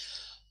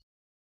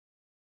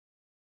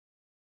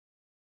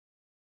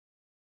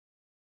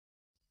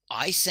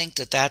 I think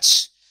that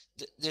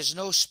there's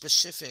no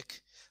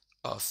specific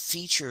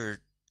feature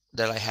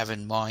that I have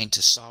in mind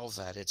to solve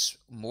that. It's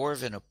more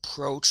of an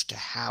approach to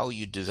how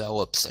you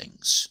develop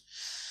things.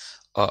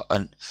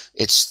 And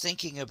it's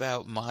thinking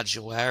about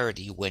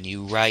modularity when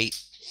you write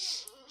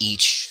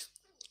each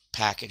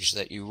package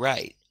that you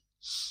write,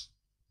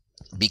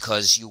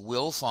 because you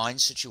will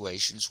find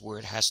situations where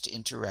it has to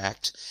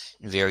interact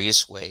in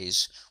various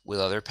ways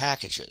with other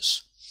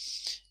packages.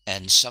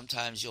 And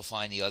sometimes you'll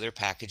find the other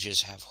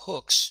packages have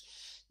hooks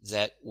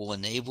that will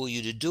enable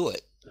you to do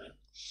it.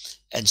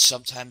 And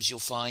sometimes you'll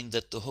find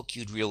that the hook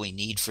you'd really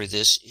need for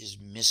this is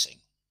missing.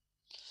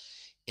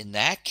 In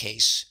that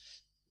case,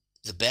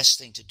 the best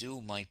thing to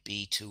do might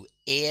be to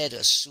add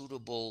a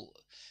suitable,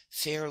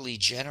 fairly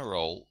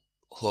general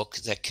hook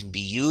that can be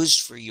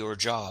used for your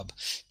job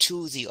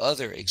to the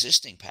other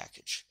existing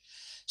package,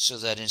 so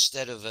that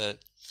instead of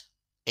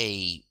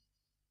a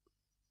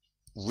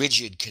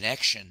rigid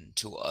connection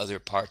to other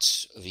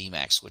parts of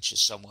Emacs, which is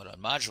somewhat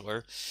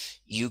unmodular,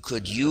 you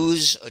could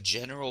use a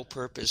general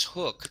purpose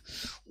hook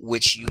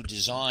which you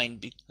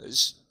designed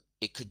because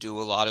it could do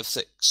a lot of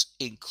things,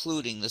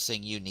 including the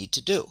thing you need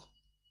to do.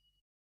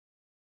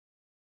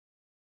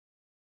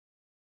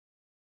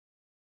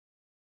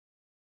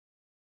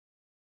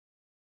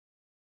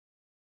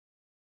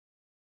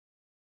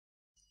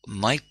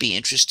 Might be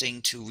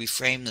interesting to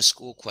reframe the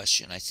school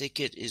question. I think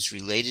it is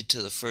related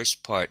to the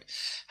first part,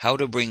 how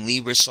to bring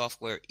Libre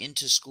software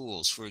into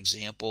schools. For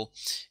example,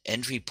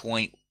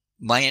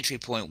 my entry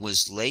point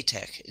was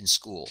LaTeX in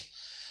school.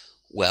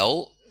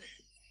 Well,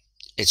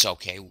 it's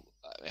okay.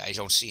 I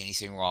don't see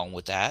anything wrong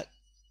with that.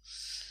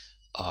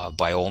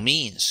 By all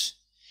means,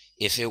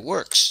 if it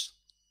works.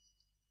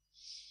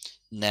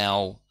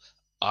 Now,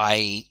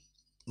 my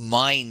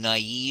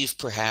naive,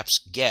 perhaps,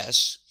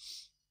 guess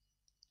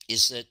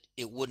is that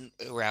it wouldn't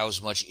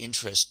arouse much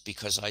interest,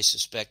 because I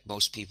suspect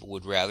most people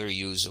would rather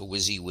use a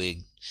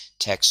WYSIWYG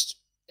text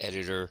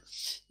editor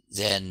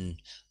than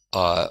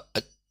a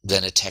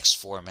text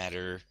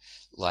formatter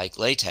like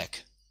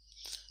LaTeX,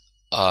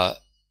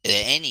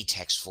 any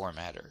text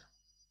formatter.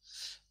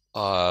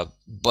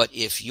 But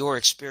if your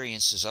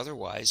experience is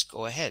otherwise,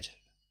 go ahead.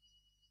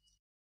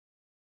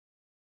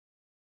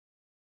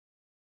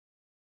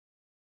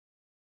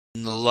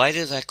 In the light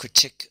of that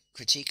critique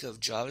of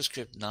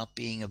JavaScript not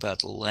being about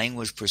the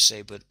language per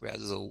se, but rather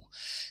the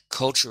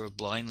culture of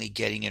blindly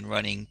getting and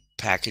running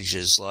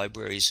packages,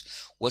 libraries,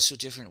 what's so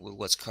different with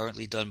what's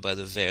currently done by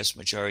the vast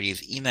majority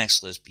of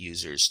Emacs Lisp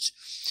users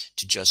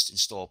to just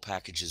install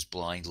packages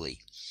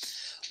blindly?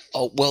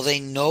 Oh, well, they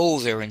know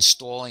they're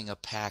installing a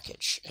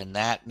package, and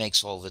that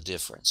makes all the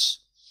difference.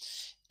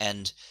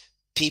 And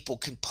people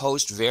can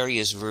post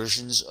various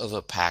versions of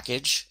a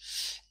package,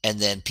 and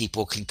then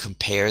people can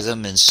compare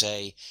them and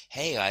say,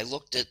 hey, I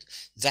looked at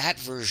that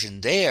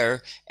version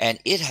there, and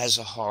it has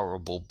a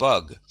horrible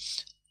bug.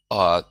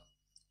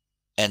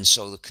 And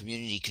so the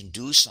community can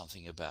do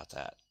something about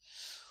that.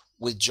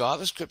 With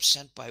JavaScript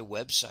sent by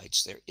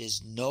websites, there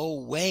is no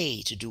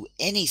way to do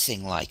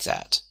anything like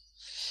that.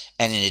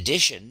 And in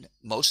addition,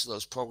 most of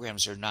those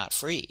programs are not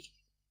free.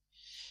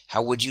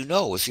 How would you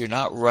know? If you're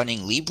not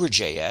running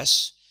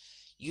Libre.js,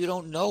 you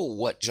don't know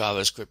what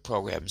JavaScript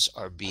programs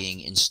are being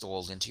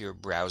installed into your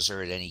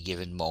browser at any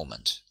given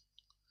moment,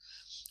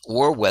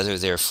 or whether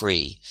they're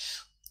free.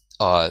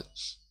 Very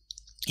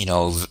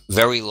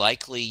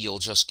likely you'll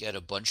just get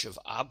a bunch of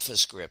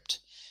obfuscript,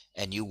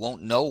 and you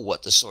won't know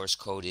what the source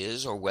code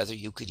is or whether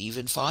you could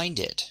even find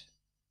it.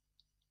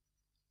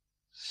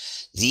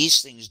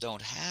 These things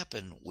don't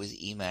happen with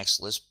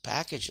Emacs Lisp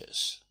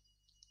packages,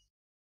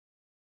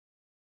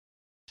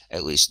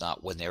 at least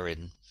not when they're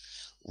in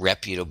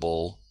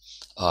reputable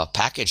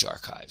package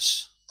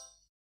archives.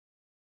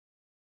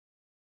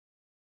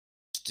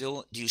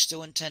 Do you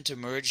still intend to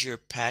merge your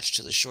patch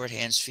to the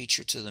shorthands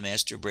feature to the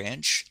master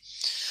branch?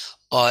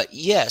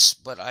 Yes,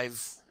 but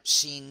I've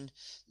seen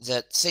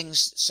that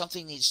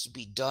something needs to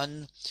be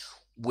done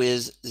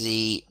with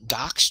the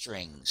doc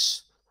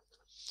strings,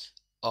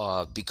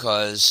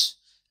 because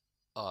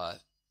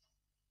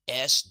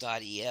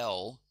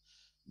s.el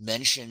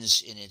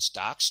mentions in its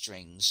doc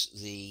strings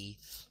the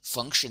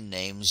function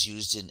names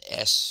used in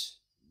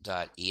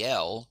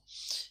s.el,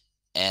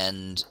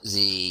 and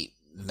the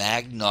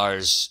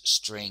Magnar's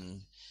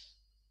string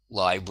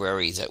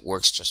library that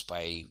works just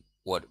by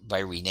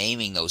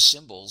renaming those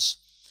symbols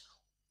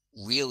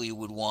really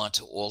would want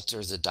to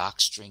alter the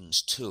doc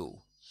strings too.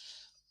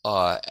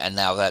 And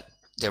now that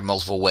there are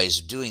multiple ways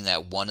of doing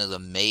that, one of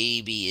them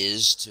maybe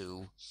is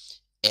to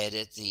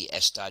edit the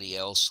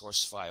s.el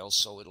source file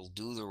so it'll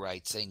do the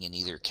right thing in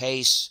either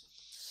case.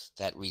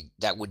 That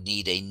would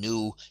need a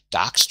new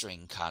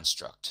docstring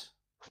construct.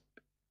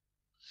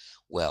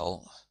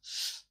 Well,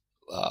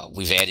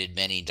 we've added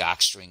many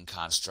docstring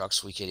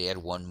constructs. We could add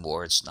one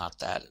more. It's not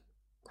that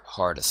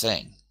hard a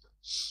thing.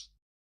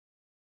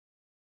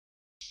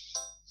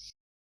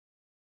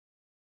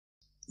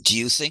 Do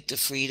you think the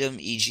freedom,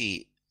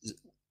 e.g.,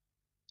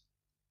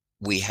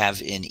 we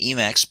have in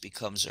Emacs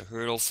becomes a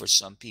hurdle for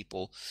some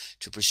people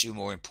to pursue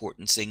more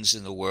important things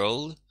in the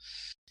world?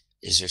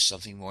 Is there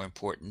something more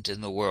important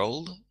in the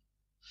world?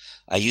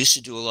 I used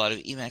to do a lot of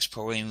Emacs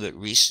programming, but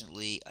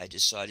recently I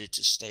decided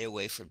to stay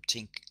away from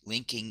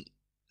tinking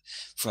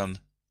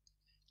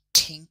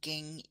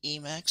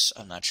Emacs.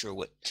 I'm not sure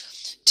what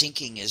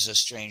tinking is. A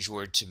strange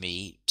word to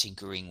me.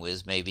 Tinkering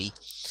with, maybe.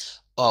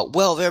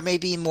 Well, there may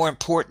be more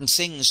important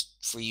things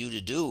for you to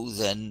do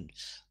than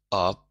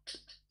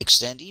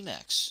extend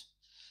Emacs.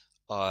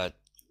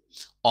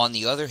 On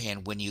the other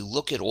hand, when you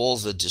look at all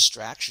the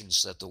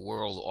distractions that the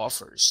world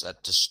offers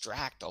that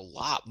distract a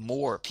lot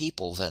more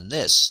people than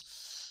this,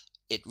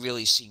 it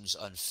really seems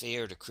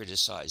unfair to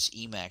criticize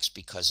Emacs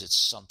because it's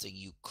something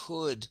you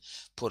could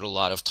put a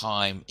lot of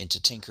time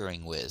into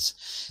tinkering with.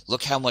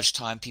 Look how much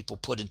time people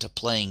put into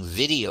playing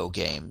video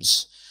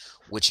games,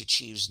 which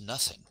achieves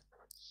nothing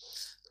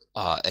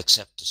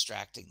except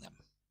distracting them.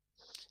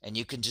 And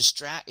you can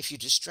if you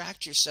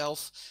distract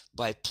yourself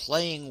by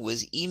playing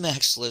with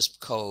Emacs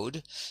Lisp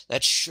code,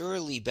 that's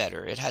surely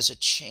better. It has a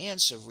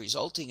chance of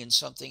resulting in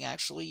something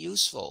actually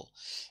useful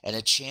and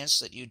a chance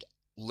that you'd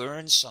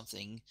learn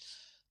something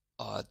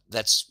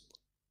that's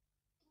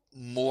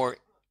more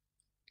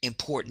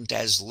important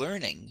as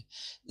learning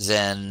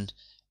than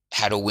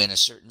how to win a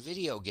certain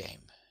video game.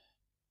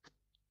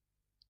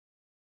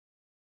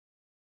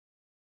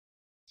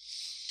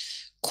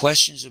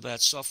 Questions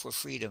about software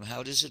freedom.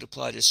 How does it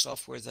apply to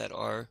software that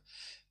are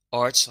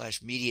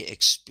art/media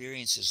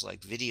experiences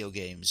like video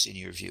games, in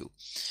your view?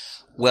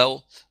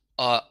 Well,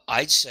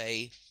 I'd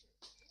say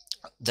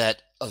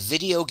that a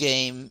video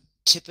game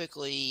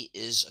typically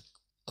is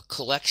a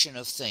collection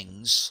of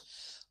things,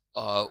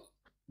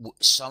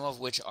 some of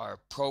which are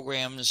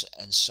programs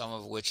and some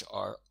of which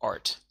are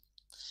art.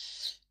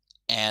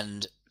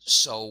 And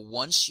so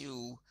once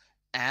you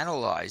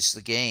analyze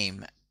the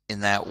game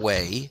in that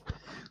way,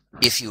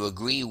 if you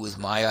agree with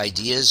my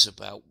ideas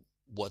about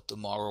what the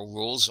moral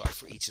rules are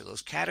for each of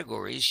those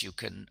categories, you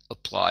can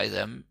apply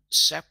them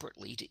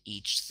separately to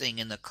each thing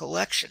in the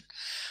collection.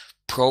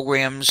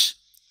 Programs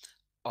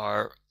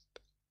are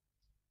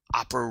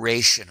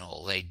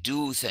operational. They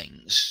do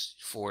things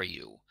for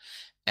you,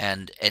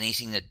 and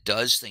anything that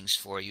does things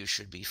for you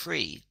should be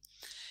free.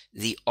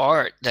 The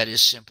art that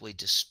is simply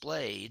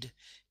displayed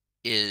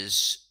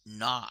is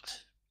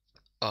not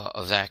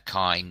of that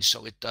kind,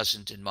 so it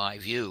doesn't, in my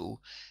view,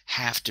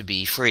 have to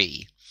be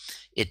free.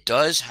 It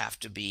does have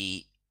to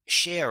be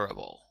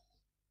shareable.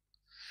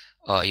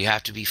 You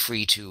have to be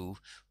free to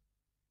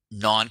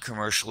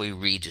non-commercially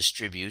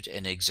redistribute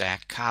an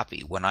exact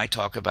copy. When I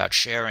talk about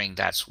sharing,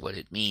 that's what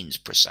it means,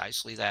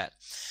 precisely that.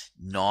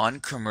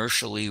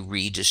 Non-commercially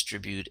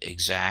redistribute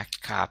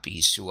exact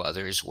copies to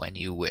others when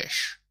you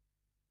wish.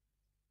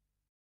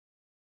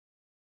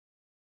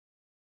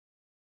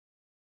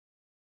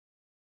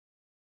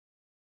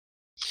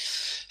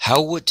 How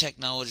would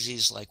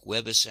technologies like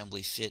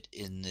WebAssembly fit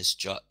in this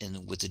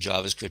with the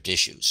JavaScript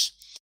issues?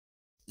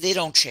 They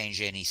don't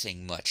change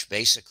anything much.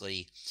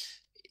 Basically,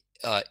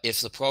 if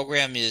the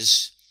program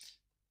is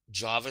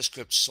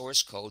JavaScript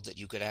source code that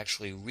you could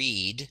actually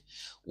read,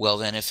 well,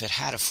 then if it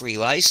had a free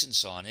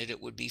license on it,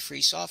 it would be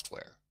free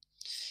software.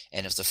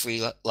 And if the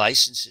free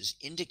license is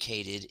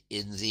indicated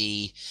in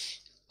the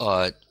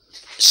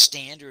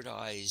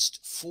standardized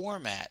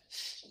format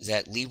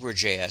that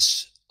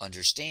LibreJS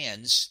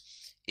understands,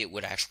 it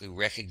would actually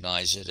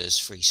recognize it as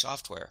free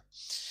software.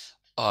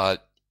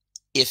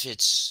 If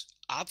it's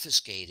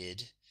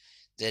obfuscated,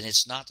 then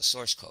it's not the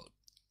source code.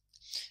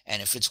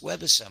 And if it's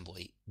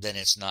WebAssembly, then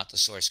it's not the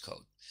source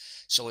code.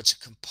 So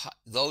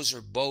those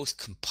are both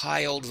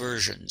compiled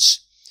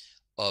versions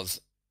of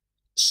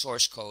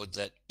source code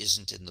that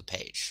isn't in the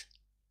page.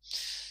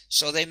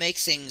 So they make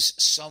things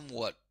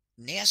somewhat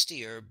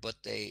nastier, but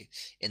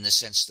in the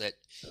sense that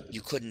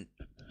you couldn't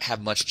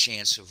have much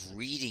chance of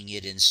reading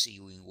it and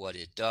seeing what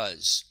it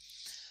does.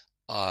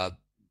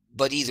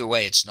 But either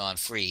way, it's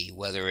non-free.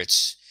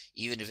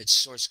 Even if it's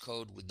source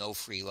code with no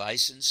free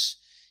license,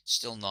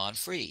 still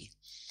non-free.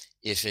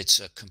 If it's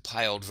a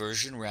compiled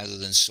version rather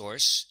than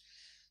source,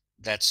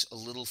 that's a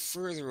little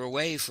further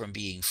away from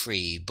being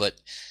free,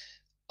 but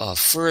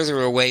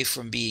further away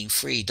from being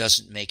free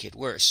doesn't make it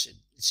worse.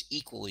 It's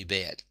equally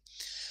bad.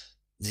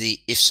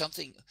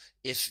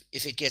 If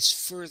it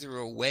gets further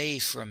away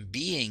from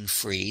being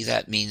free,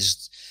 that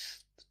means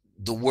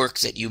the work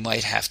that you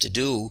might have to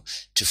do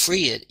to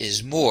free it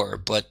is more,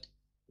 but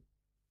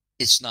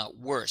it's not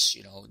worse.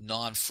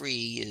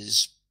 Non-free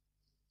is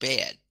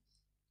bad.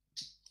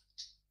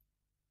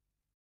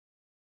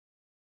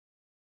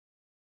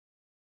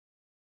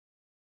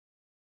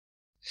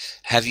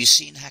 Have you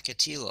seen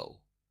Hackatilo?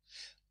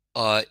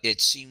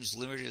 It seems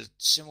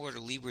similar to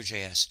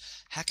LibreJS.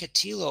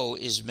 Hackatilo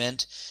is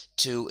meant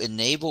to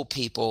enable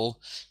people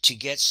to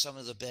get some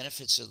of the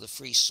benefits of the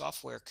free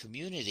software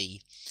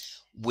community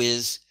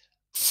with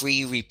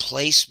free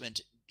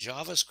replacement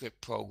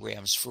JavaScript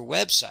programs for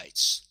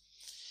websites.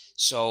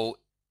 So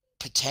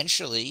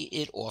potentially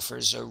it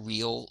offers a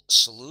real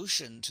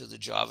solution to the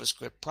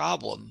JavaScript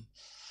problem.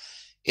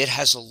 It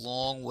has a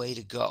long way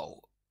to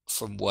go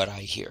from what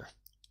I hear.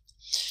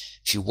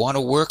 If you want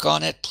to work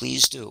on it,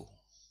 please do.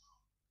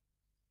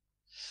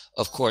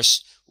 Of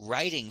course,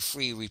 writing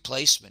free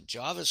replacement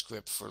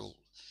JavaScript for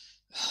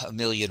 1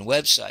 million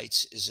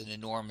websites is an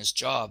enormous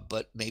job,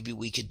 but maybe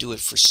we could do it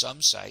for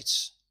some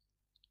sites.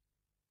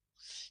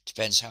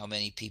 Depends how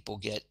many people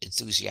get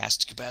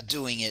enthusiastic about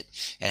doing it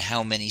and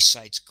how many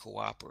sites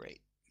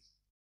cooperate.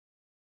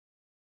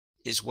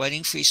 Is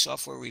writing free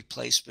software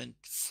replacement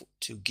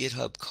to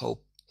GitHub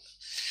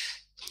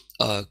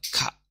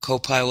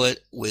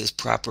Copilot with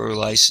proper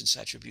license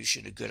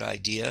attribution a good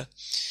idea?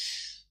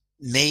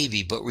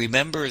 Maybe, but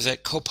remember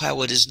that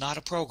Copilot is not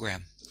a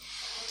program.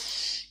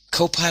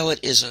 Copilot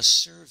is a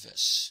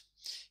service.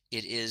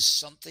 It is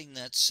something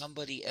that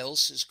somebody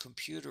else's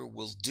computer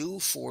will do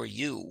for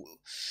you.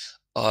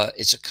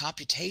 It's a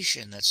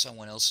computation that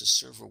someone else's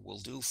server will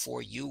do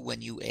for you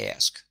when you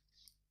ask.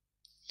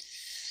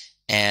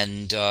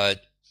 And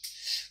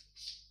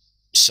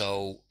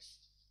so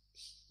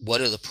what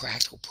are the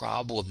practical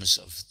problems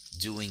of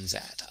doing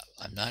that?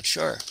 I'm not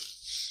sure.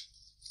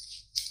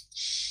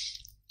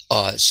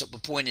 So the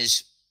point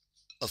is,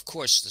 of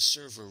course, the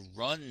server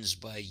runs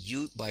by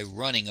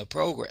running a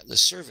program. The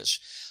service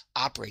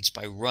operates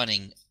by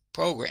running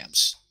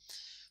programs.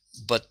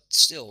 But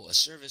still, a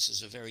service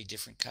is a very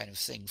different kind of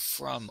thing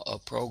from a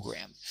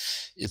program.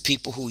 The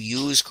people who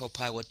use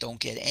Copilot don't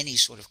get any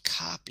sort of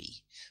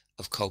copy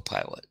of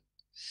Copilot.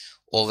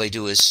 All they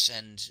do is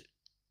send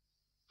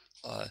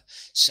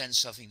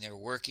something they're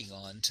working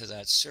on to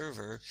that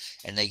server,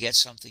 and they get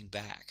something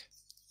back.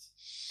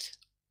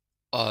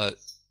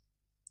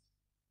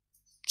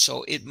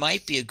 So it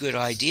might be a good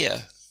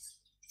idea.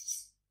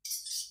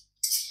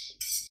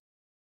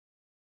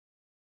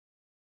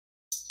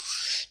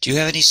 Do you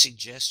have any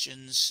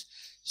suggestions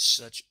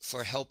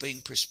for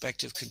helping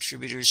prospective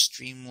contributors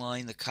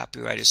streamline the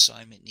copyright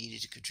assignment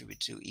needed to contribute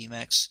to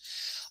Emacs?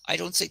 I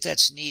don't think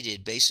that's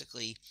needed.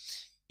 Basically,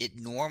 the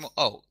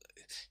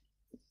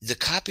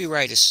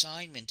copyright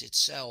assignment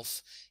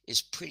itself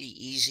is pretty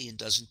easy and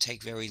doesn't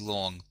take very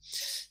long.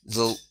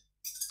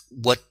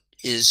 What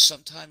is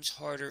sometimes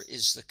harder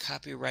is the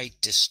copyright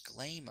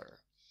disclaimer,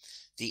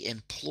 the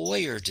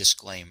employer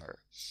disclaimer,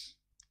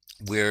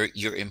 where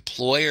your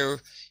employer,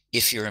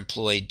 if you're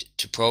employed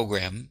to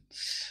program,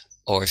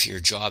 or if your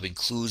job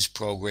includes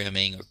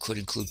programming or could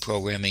include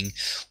programming,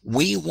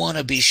 we want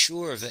to be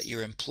sure that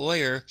your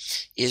employer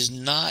is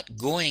not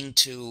going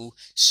to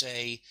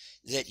say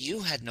that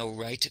you had no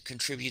right to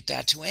contribute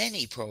that to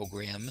any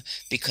program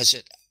because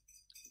it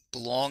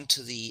belonged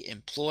to the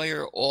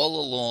employer all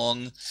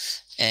along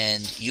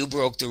and you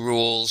broke the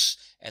rules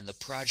and the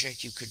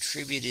project you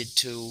contributed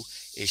to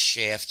is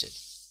shafted.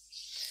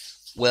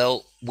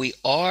 Well, we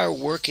are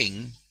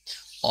working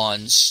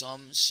on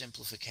some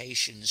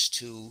simplifications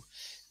to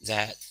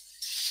that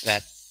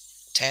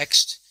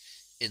text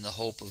in the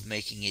hope of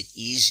making it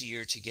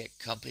easier to get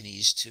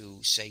companies to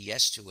say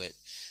yes to it.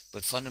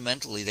 But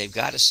fundamentally, they've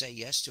got to say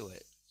yes to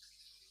it.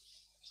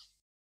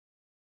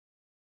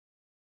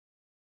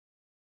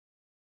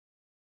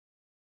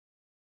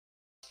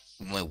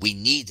 Well, we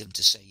need them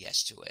to say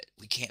yes to it.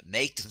 We can't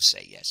make them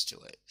say yes to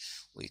it.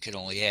 We can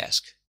only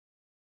ask.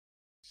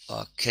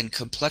 Can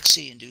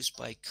complexity induced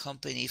by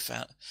company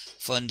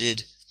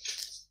funded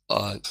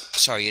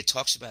sorry, it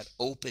talks about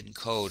open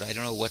code. I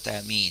don't know what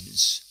that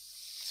means.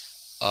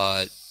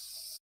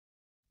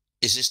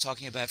 Is this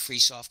talking about free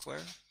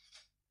software?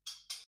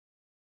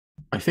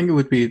 I think it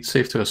would be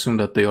safe to assume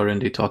that they are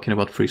indeed talking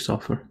about free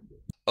software.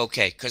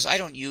 Okay, because I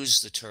don't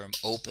use the term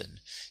open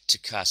to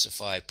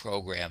classify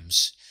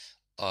programs.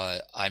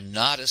 I'm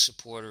not a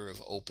supporter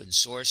of open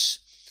source,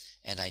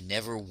 and I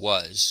never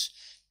was.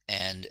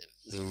 And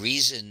the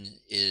reason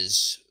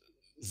is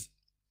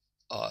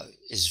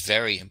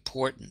very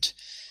important.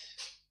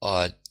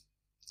 I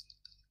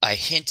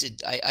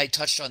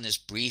touched on this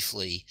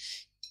briefly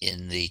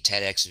in the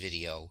TEDx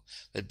video,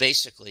 but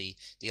basically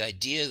the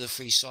idea of the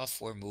free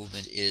software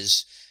movement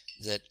is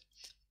that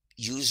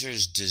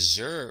users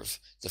deserve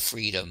the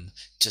freedom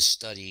to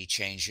study,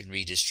 change, and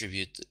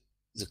redistribute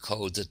the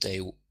code that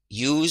they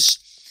use,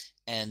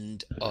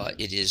 and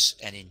it is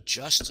an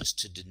injustice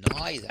to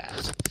deny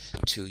that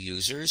to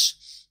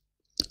users,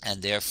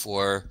 and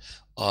therefore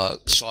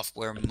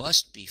software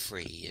must be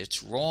free.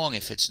 It's wrong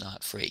if it's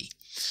not free.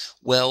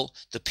 Well,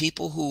 the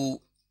people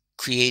who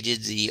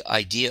created the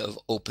idea of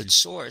open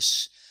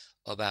source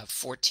about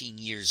 14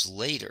 years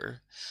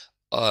later,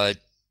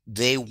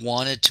 they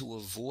wanted to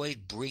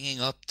avoid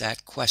bringing up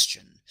that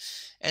question.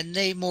 And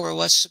they more or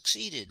less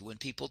succeeded. When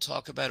people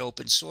talk about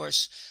open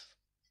source,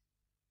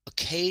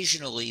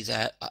 occasionally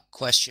that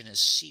question is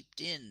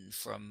seeped in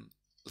from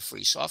the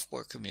free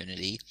software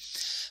community,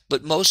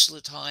 but most of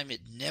the time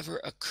it never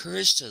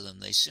occurs to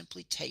them. They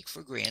simply take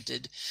for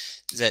granted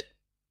that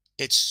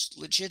it's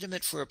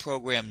legitimate for a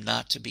program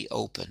not to be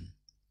open.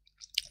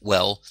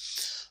 Well,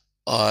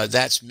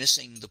 that's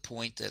missing the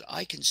point that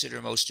I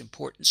consider most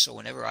important. So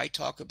whenever I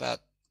talk about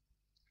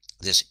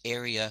this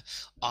area,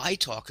 I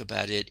talk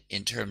about it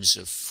in terms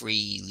of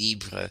free,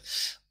 libre,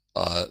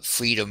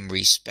 freedom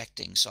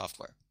respecting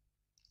software.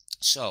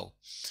 So,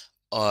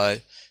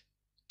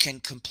 can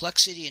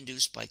complexity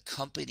induced by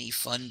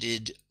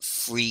company-funded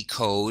free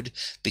code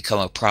become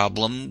a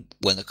problem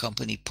when the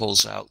company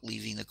pulls out,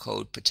 leaving the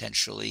code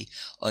potentially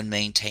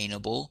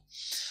unmaintainable?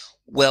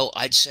 Well,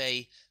 I'd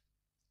say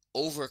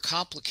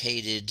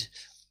overcomplicated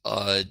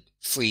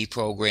free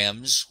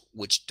programs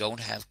which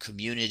don't have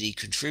community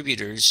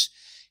contributors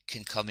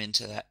can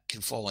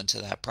fall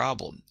into that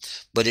problem.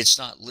 But it's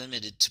not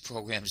limited to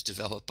programs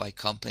developed by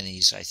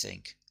companies, I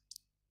think.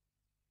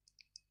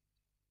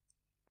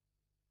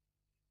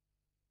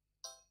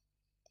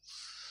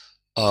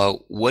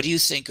 What do you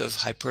think of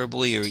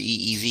hyperbole or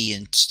EEV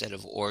instead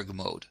of org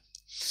mode?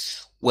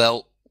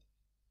 Well,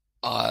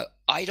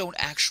 I don't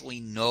actually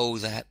know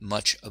that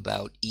much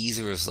about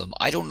either of them.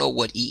 I don't know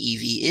what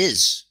EEV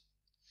is.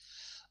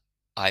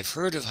 I've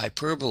heard of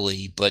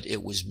hyperbole, but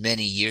it was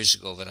many years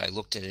ago that I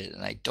looked at it,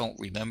 and I don't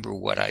remember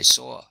what I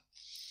saw.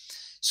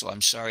 So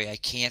I'm sorry, I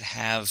can't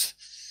have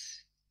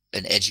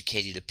an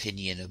educated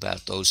opinion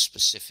about those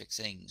specific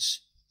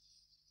things.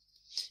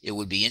 It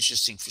would be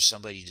interesting for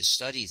somebody to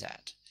study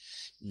that.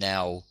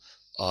 Now,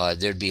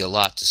 there'd be a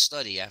lot to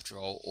study. After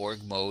all,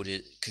 org mode,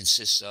 it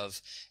consists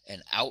of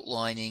an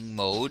outlining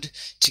mode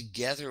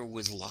together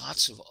with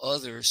lots of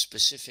other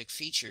specific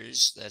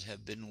features that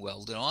have been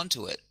welded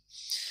onto it.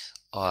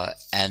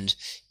 And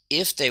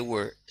if they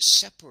were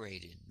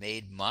separated,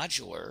 made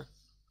modular,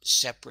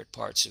 separate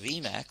parts of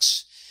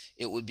Emacs,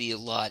 it would be a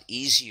lot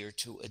easier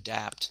to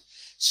adapt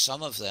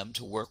some of them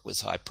to work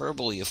with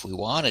hyperbole if we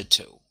wanted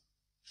to.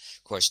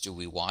 Of course, do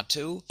we want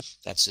to?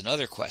 That's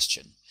another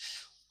question.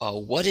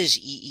 What is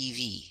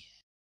EEV?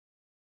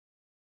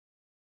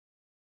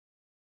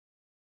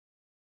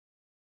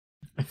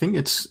 I think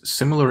it's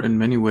similar in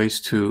many ways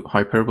to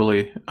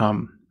hyperbole. I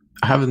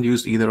haven't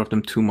used either of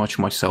them too much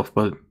myself,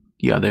 but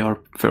yeah, they are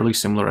fairly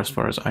similar as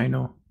far as I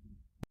know.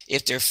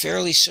 If they're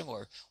fairly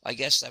similar, I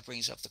guess that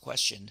brings up the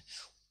question,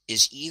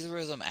 is either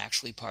of them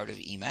actually part of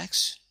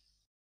Emacs?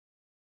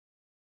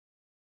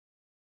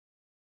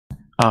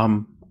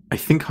 I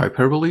think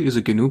hyperbole is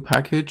a GNU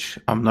package.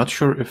 I'm not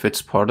sure if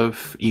it's part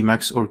of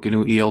Emacs or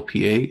GNU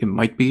ELPA. It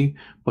might be,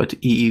 but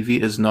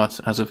EEV is not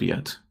as of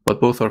yet. But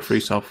both are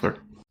free software.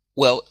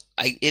 Well,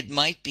 it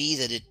might be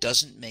that it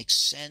doesn't make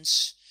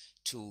sense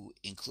to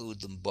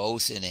include them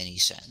both in any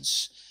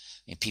sense.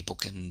 I mean, people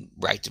can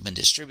write them and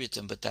distribute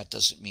them, but that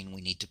doesn't mean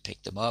we need to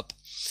pick them up.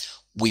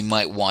 We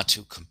might want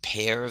to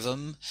compare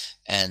them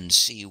and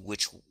see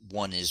which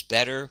one is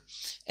better,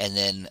 and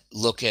then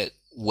look at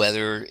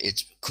whether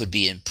it could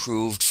be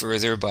improved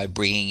further by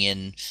bringing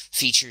in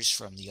features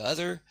from the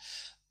other.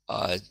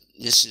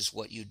 This is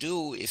what you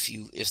do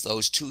if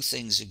those two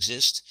things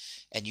exist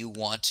and you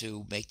want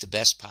to make the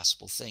best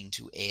possible thing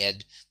to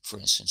add, for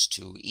instance,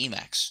 to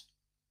Emacs.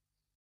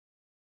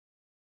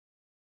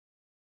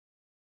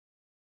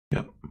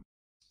 Yep.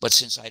 But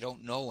since I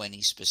don't know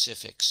any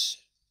specifics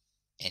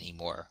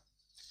anymore,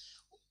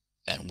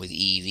 and with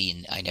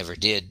EEV I never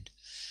did,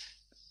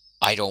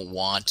 I don't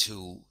want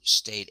to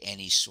state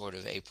any sort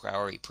of a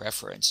priori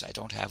preference. I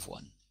don't have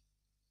one.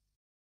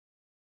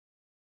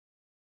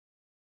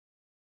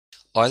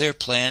 Are there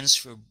plans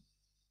to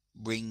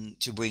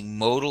bring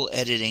modal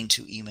editing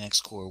to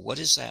Emacs Core? What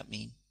does that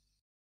mean?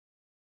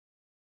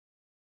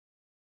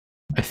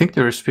 I think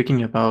they're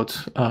speaking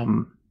about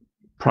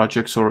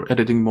projects or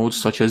editing modes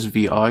such as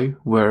VI,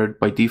 where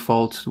by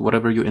default,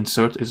 whatever you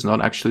insert is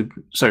not actually,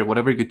 sorry,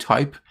 whatever you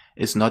type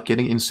is not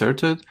getting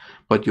inserted,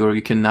 but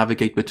you can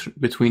navigate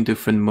between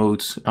different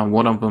modes, and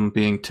one of them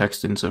being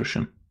text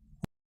insertion.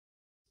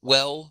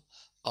 Well,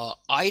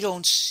 I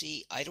don't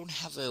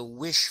have a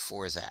wish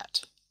for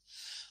that.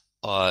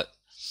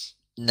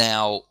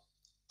 Now,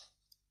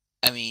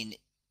 I mean,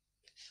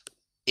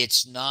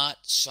 it's not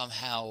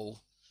somehow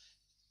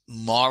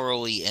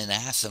morally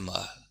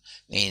anathema.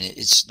 I mean,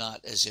 it's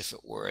not as if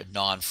it were a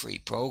non-free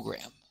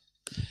program.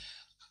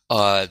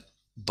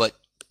 But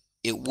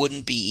it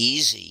wouldn't be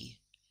easy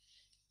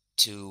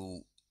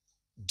to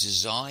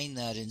design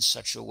that in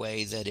such a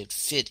way that it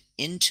fit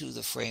into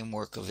the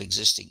framework of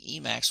existing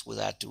Emacs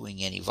without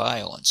doing any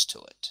violence to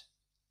it.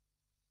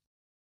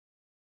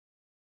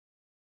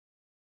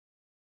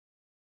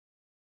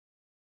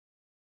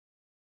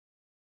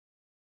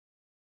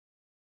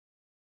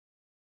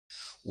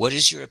 What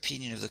is your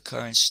opinion of the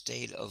current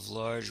state of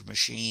large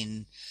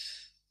machine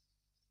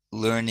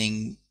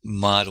learning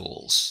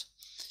models?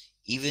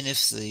 Even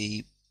if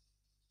the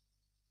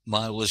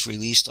model is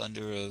released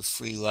under a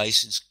free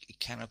license,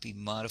 it cannot be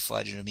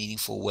modified in a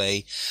meaningful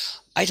way.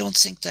 I don't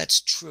think that's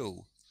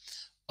true.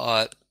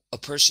 A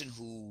person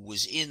who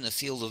was in the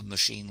field of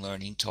machine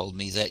learning told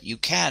me that you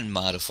can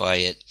modify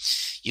it.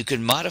 You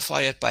can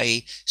modify it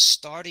by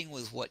starting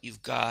with what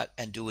you've got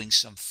and doing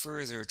some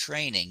further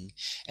training,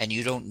 and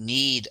you don't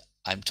need,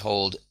 I'm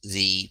told,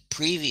 the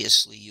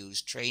previously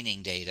used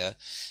training data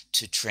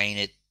to train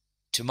it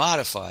to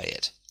modify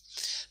it.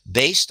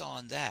 Based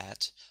on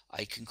that,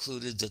 I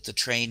concluded that the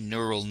trained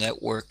neural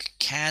network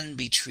can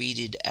be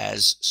treated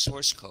as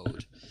source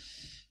code.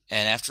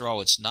 And after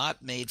all, it's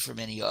not made from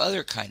any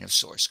other kind of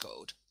source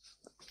code.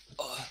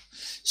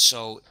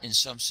 So in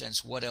some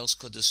sense, what else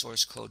could the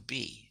source code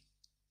be?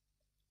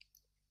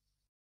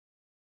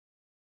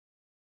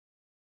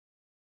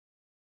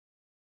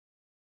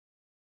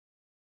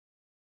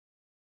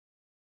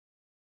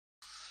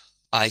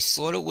 I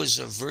thought it was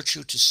a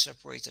virtue to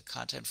separate the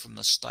content from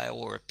the style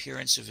or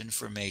appearance of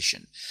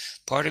information.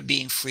 Part of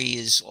being free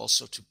is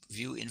also to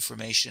view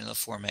information in the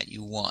format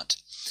you want.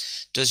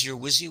 Does your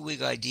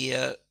WYSIWYG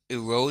idea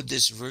erode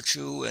this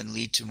virtue and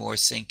lead to more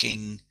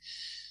thinking,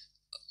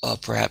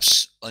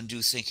 perhaps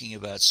undue thinking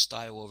about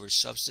style over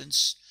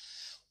substance?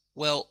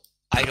 Well,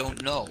 I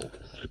don't know.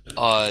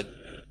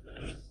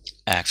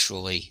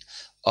 actually.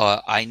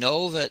 I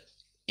know that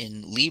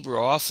in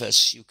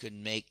LibreOffice you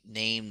can make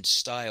named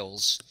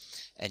styles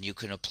and you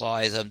can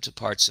apply them to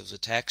parts of the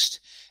text,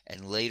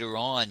 and later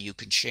on you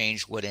can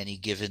change what any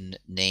given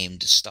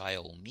named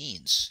style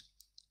means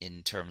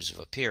in terms of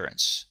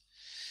appearance.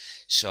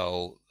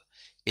 So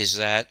is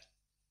that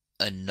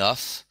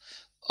enough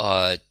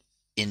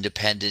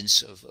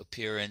independence of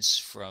appearance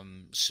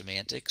from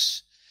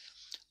semantics?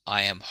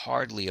 I am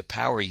hardly a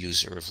power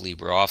user of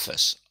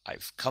LibreOffice.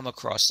 I've come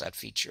across that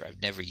feature.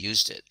 I've never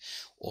used it.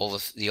 All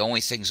the only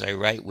things I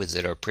write with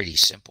it are pretty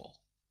simple.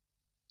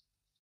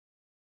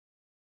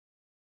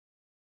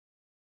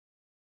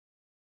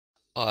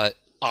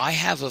 I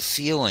have a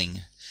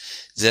feeling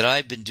that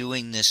I've been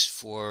doing this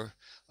for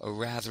a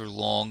rather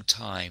long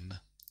time.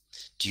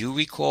 Do you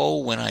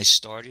recall when I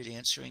started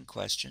answering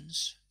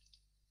questions?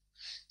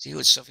 I think it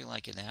was something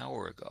like an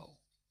hour ago.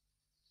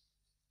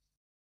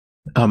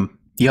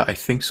 Yeah, I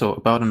think so.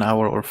 About an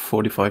hour or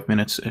 45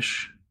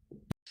 minutes-ish.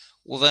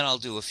 Well, then I'll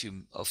do a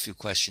few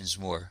questions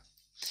more.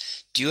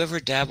 Do you ever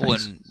dabble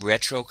Thanks. in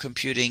retro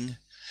computing?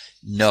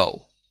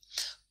 No.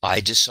 I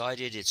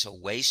decided it's a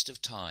waste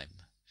of time.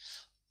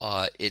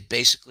 It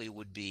basically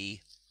would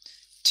be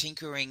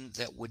tinkering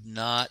that would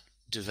not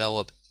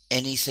develop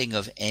anything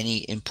of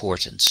any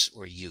importance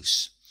or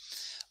use.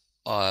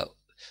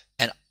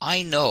 And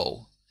I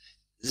know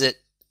that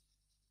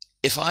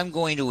if I'm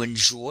going to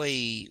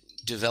enjoy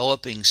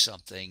developing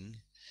something,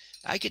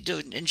 I could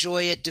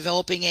enjoy it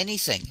developing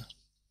anything.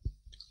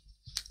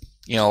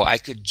 You know,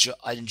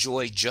 I'd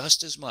enjoy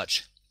just as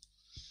much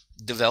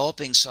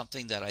developing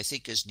something that I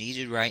think is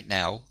needed right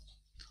now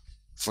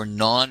for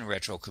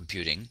non-retro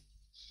computing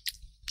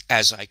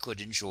as I could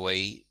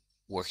enjoy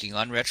working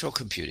on retro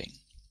computing.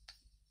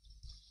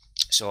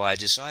 So I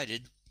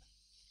decided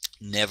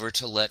never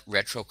to let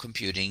retro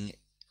computing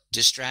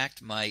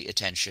distract my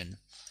attention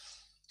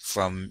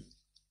from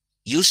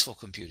useful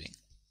computing.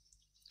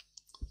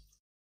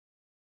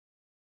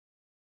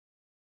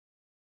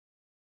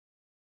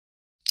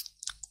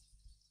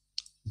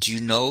 Do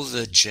you know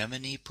the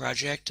Gemini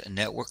project, a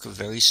network of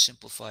very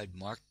simplified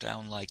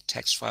markdown-like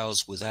text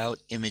files without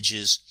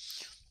images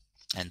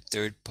and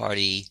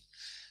third-party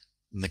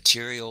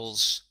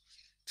materials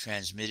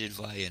transmitted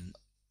via an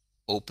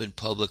open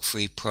public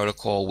free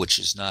protocol, which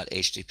is not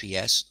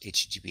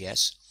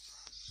HTTPS?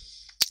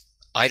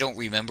 I don't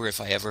remember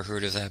if I ever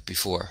heard of that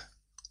before.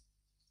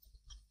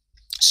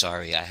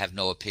 Sorry, I have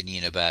no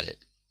opinion about it.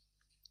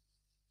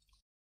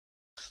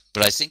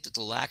 But I think that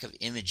the lack of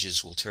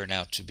images will turn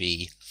out to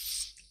be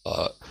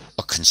a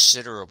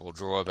considerable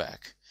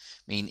drawback.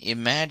 I mean,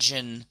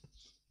 imagine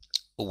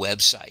a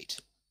website.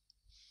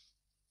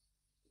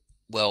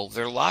 Well,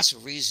 there are lots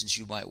of reasons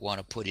you might want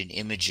to put in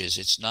images.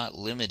 It's not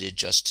limited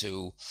just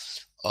to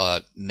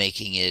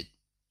making it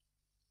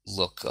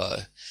look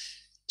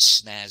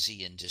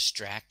snazzy and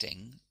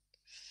distracting.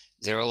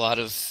 There are a lot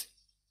of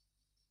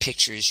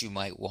pictures you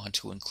might want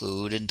to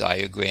include, and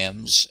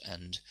diagrams,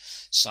 and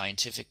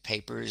scientific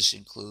papers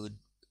include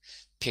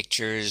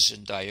pictures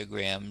and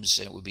diagrams,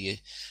 and it would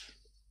be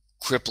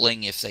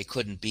crippling if they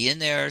couldn't be in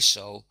there.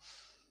 So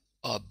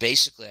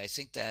basically, I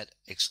think that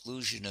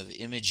exclusion of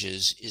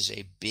images is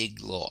a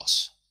big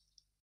loss.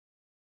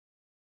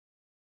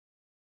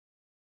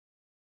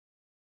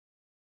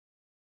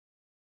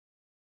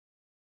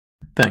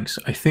 Thanks.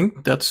 I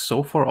think that's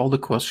so far all the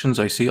questions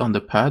I see on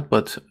the pad,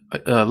 but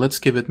let's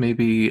give it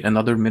maybe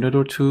another minute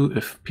or two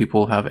if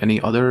people have any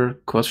other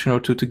question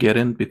or two to get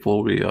in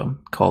before we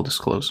call this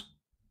close.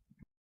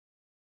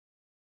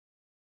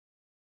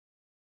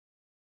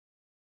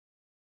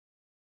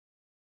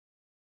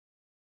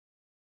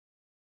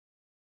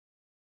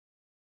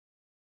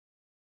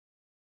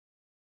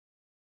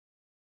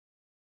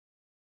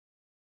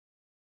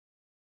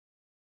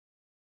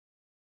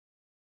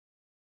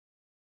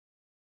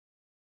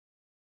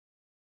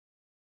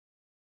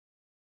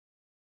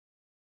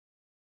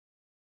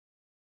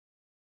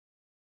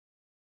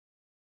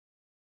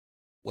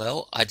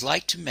 Well, I'd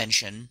like to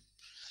mention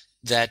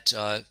that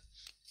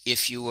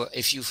if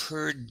you've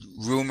heard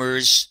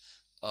rumors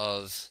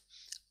of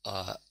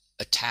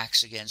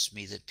attacks against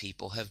me that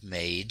people have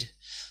made,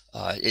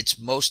 it's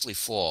mostly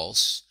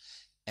false,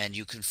 and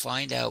you can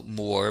find out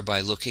more by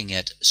looking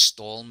at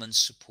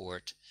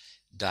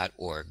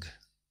stallmansupport.org.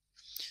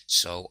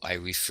 So I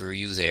refer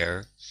you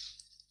there,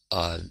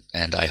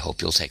 and I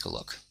hope you'll take a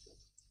look.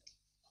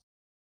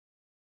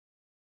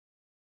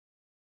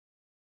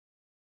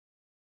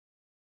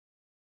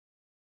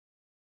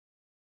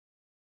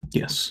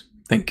 Yes,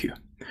 thank you.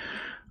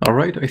 All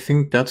right, I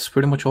think that's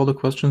pretty much all the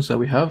questions that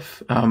we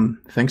have.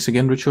 Thanks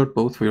again, Richard,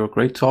 both for your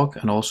great talk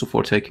and also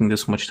for taking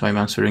this much time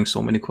answering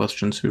so many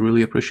questions. We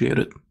really appreciate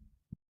it.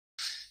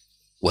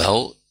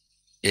 Well,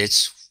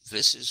 this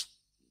is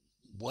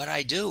what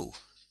I do.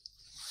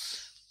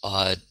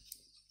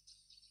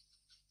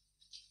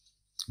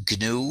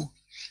 GNU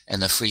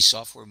and the free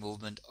software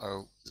movement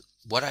are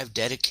what I've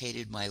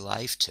dedicated my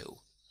life to.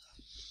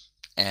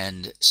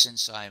 And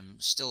since I'm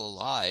still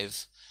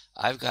alive,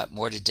 I've got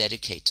more to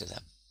dedicate to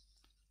them.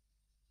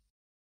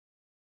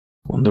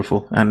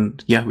 Wonderful.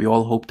 And yeah, we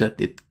all hope that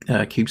it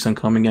keeps on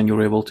coming and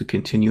you're able to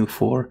continue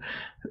for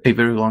a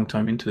very long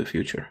time into the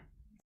future.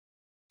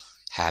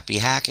 Happy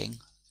hacking.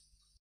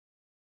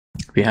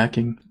 Happy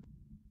hacking.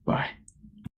 Bye.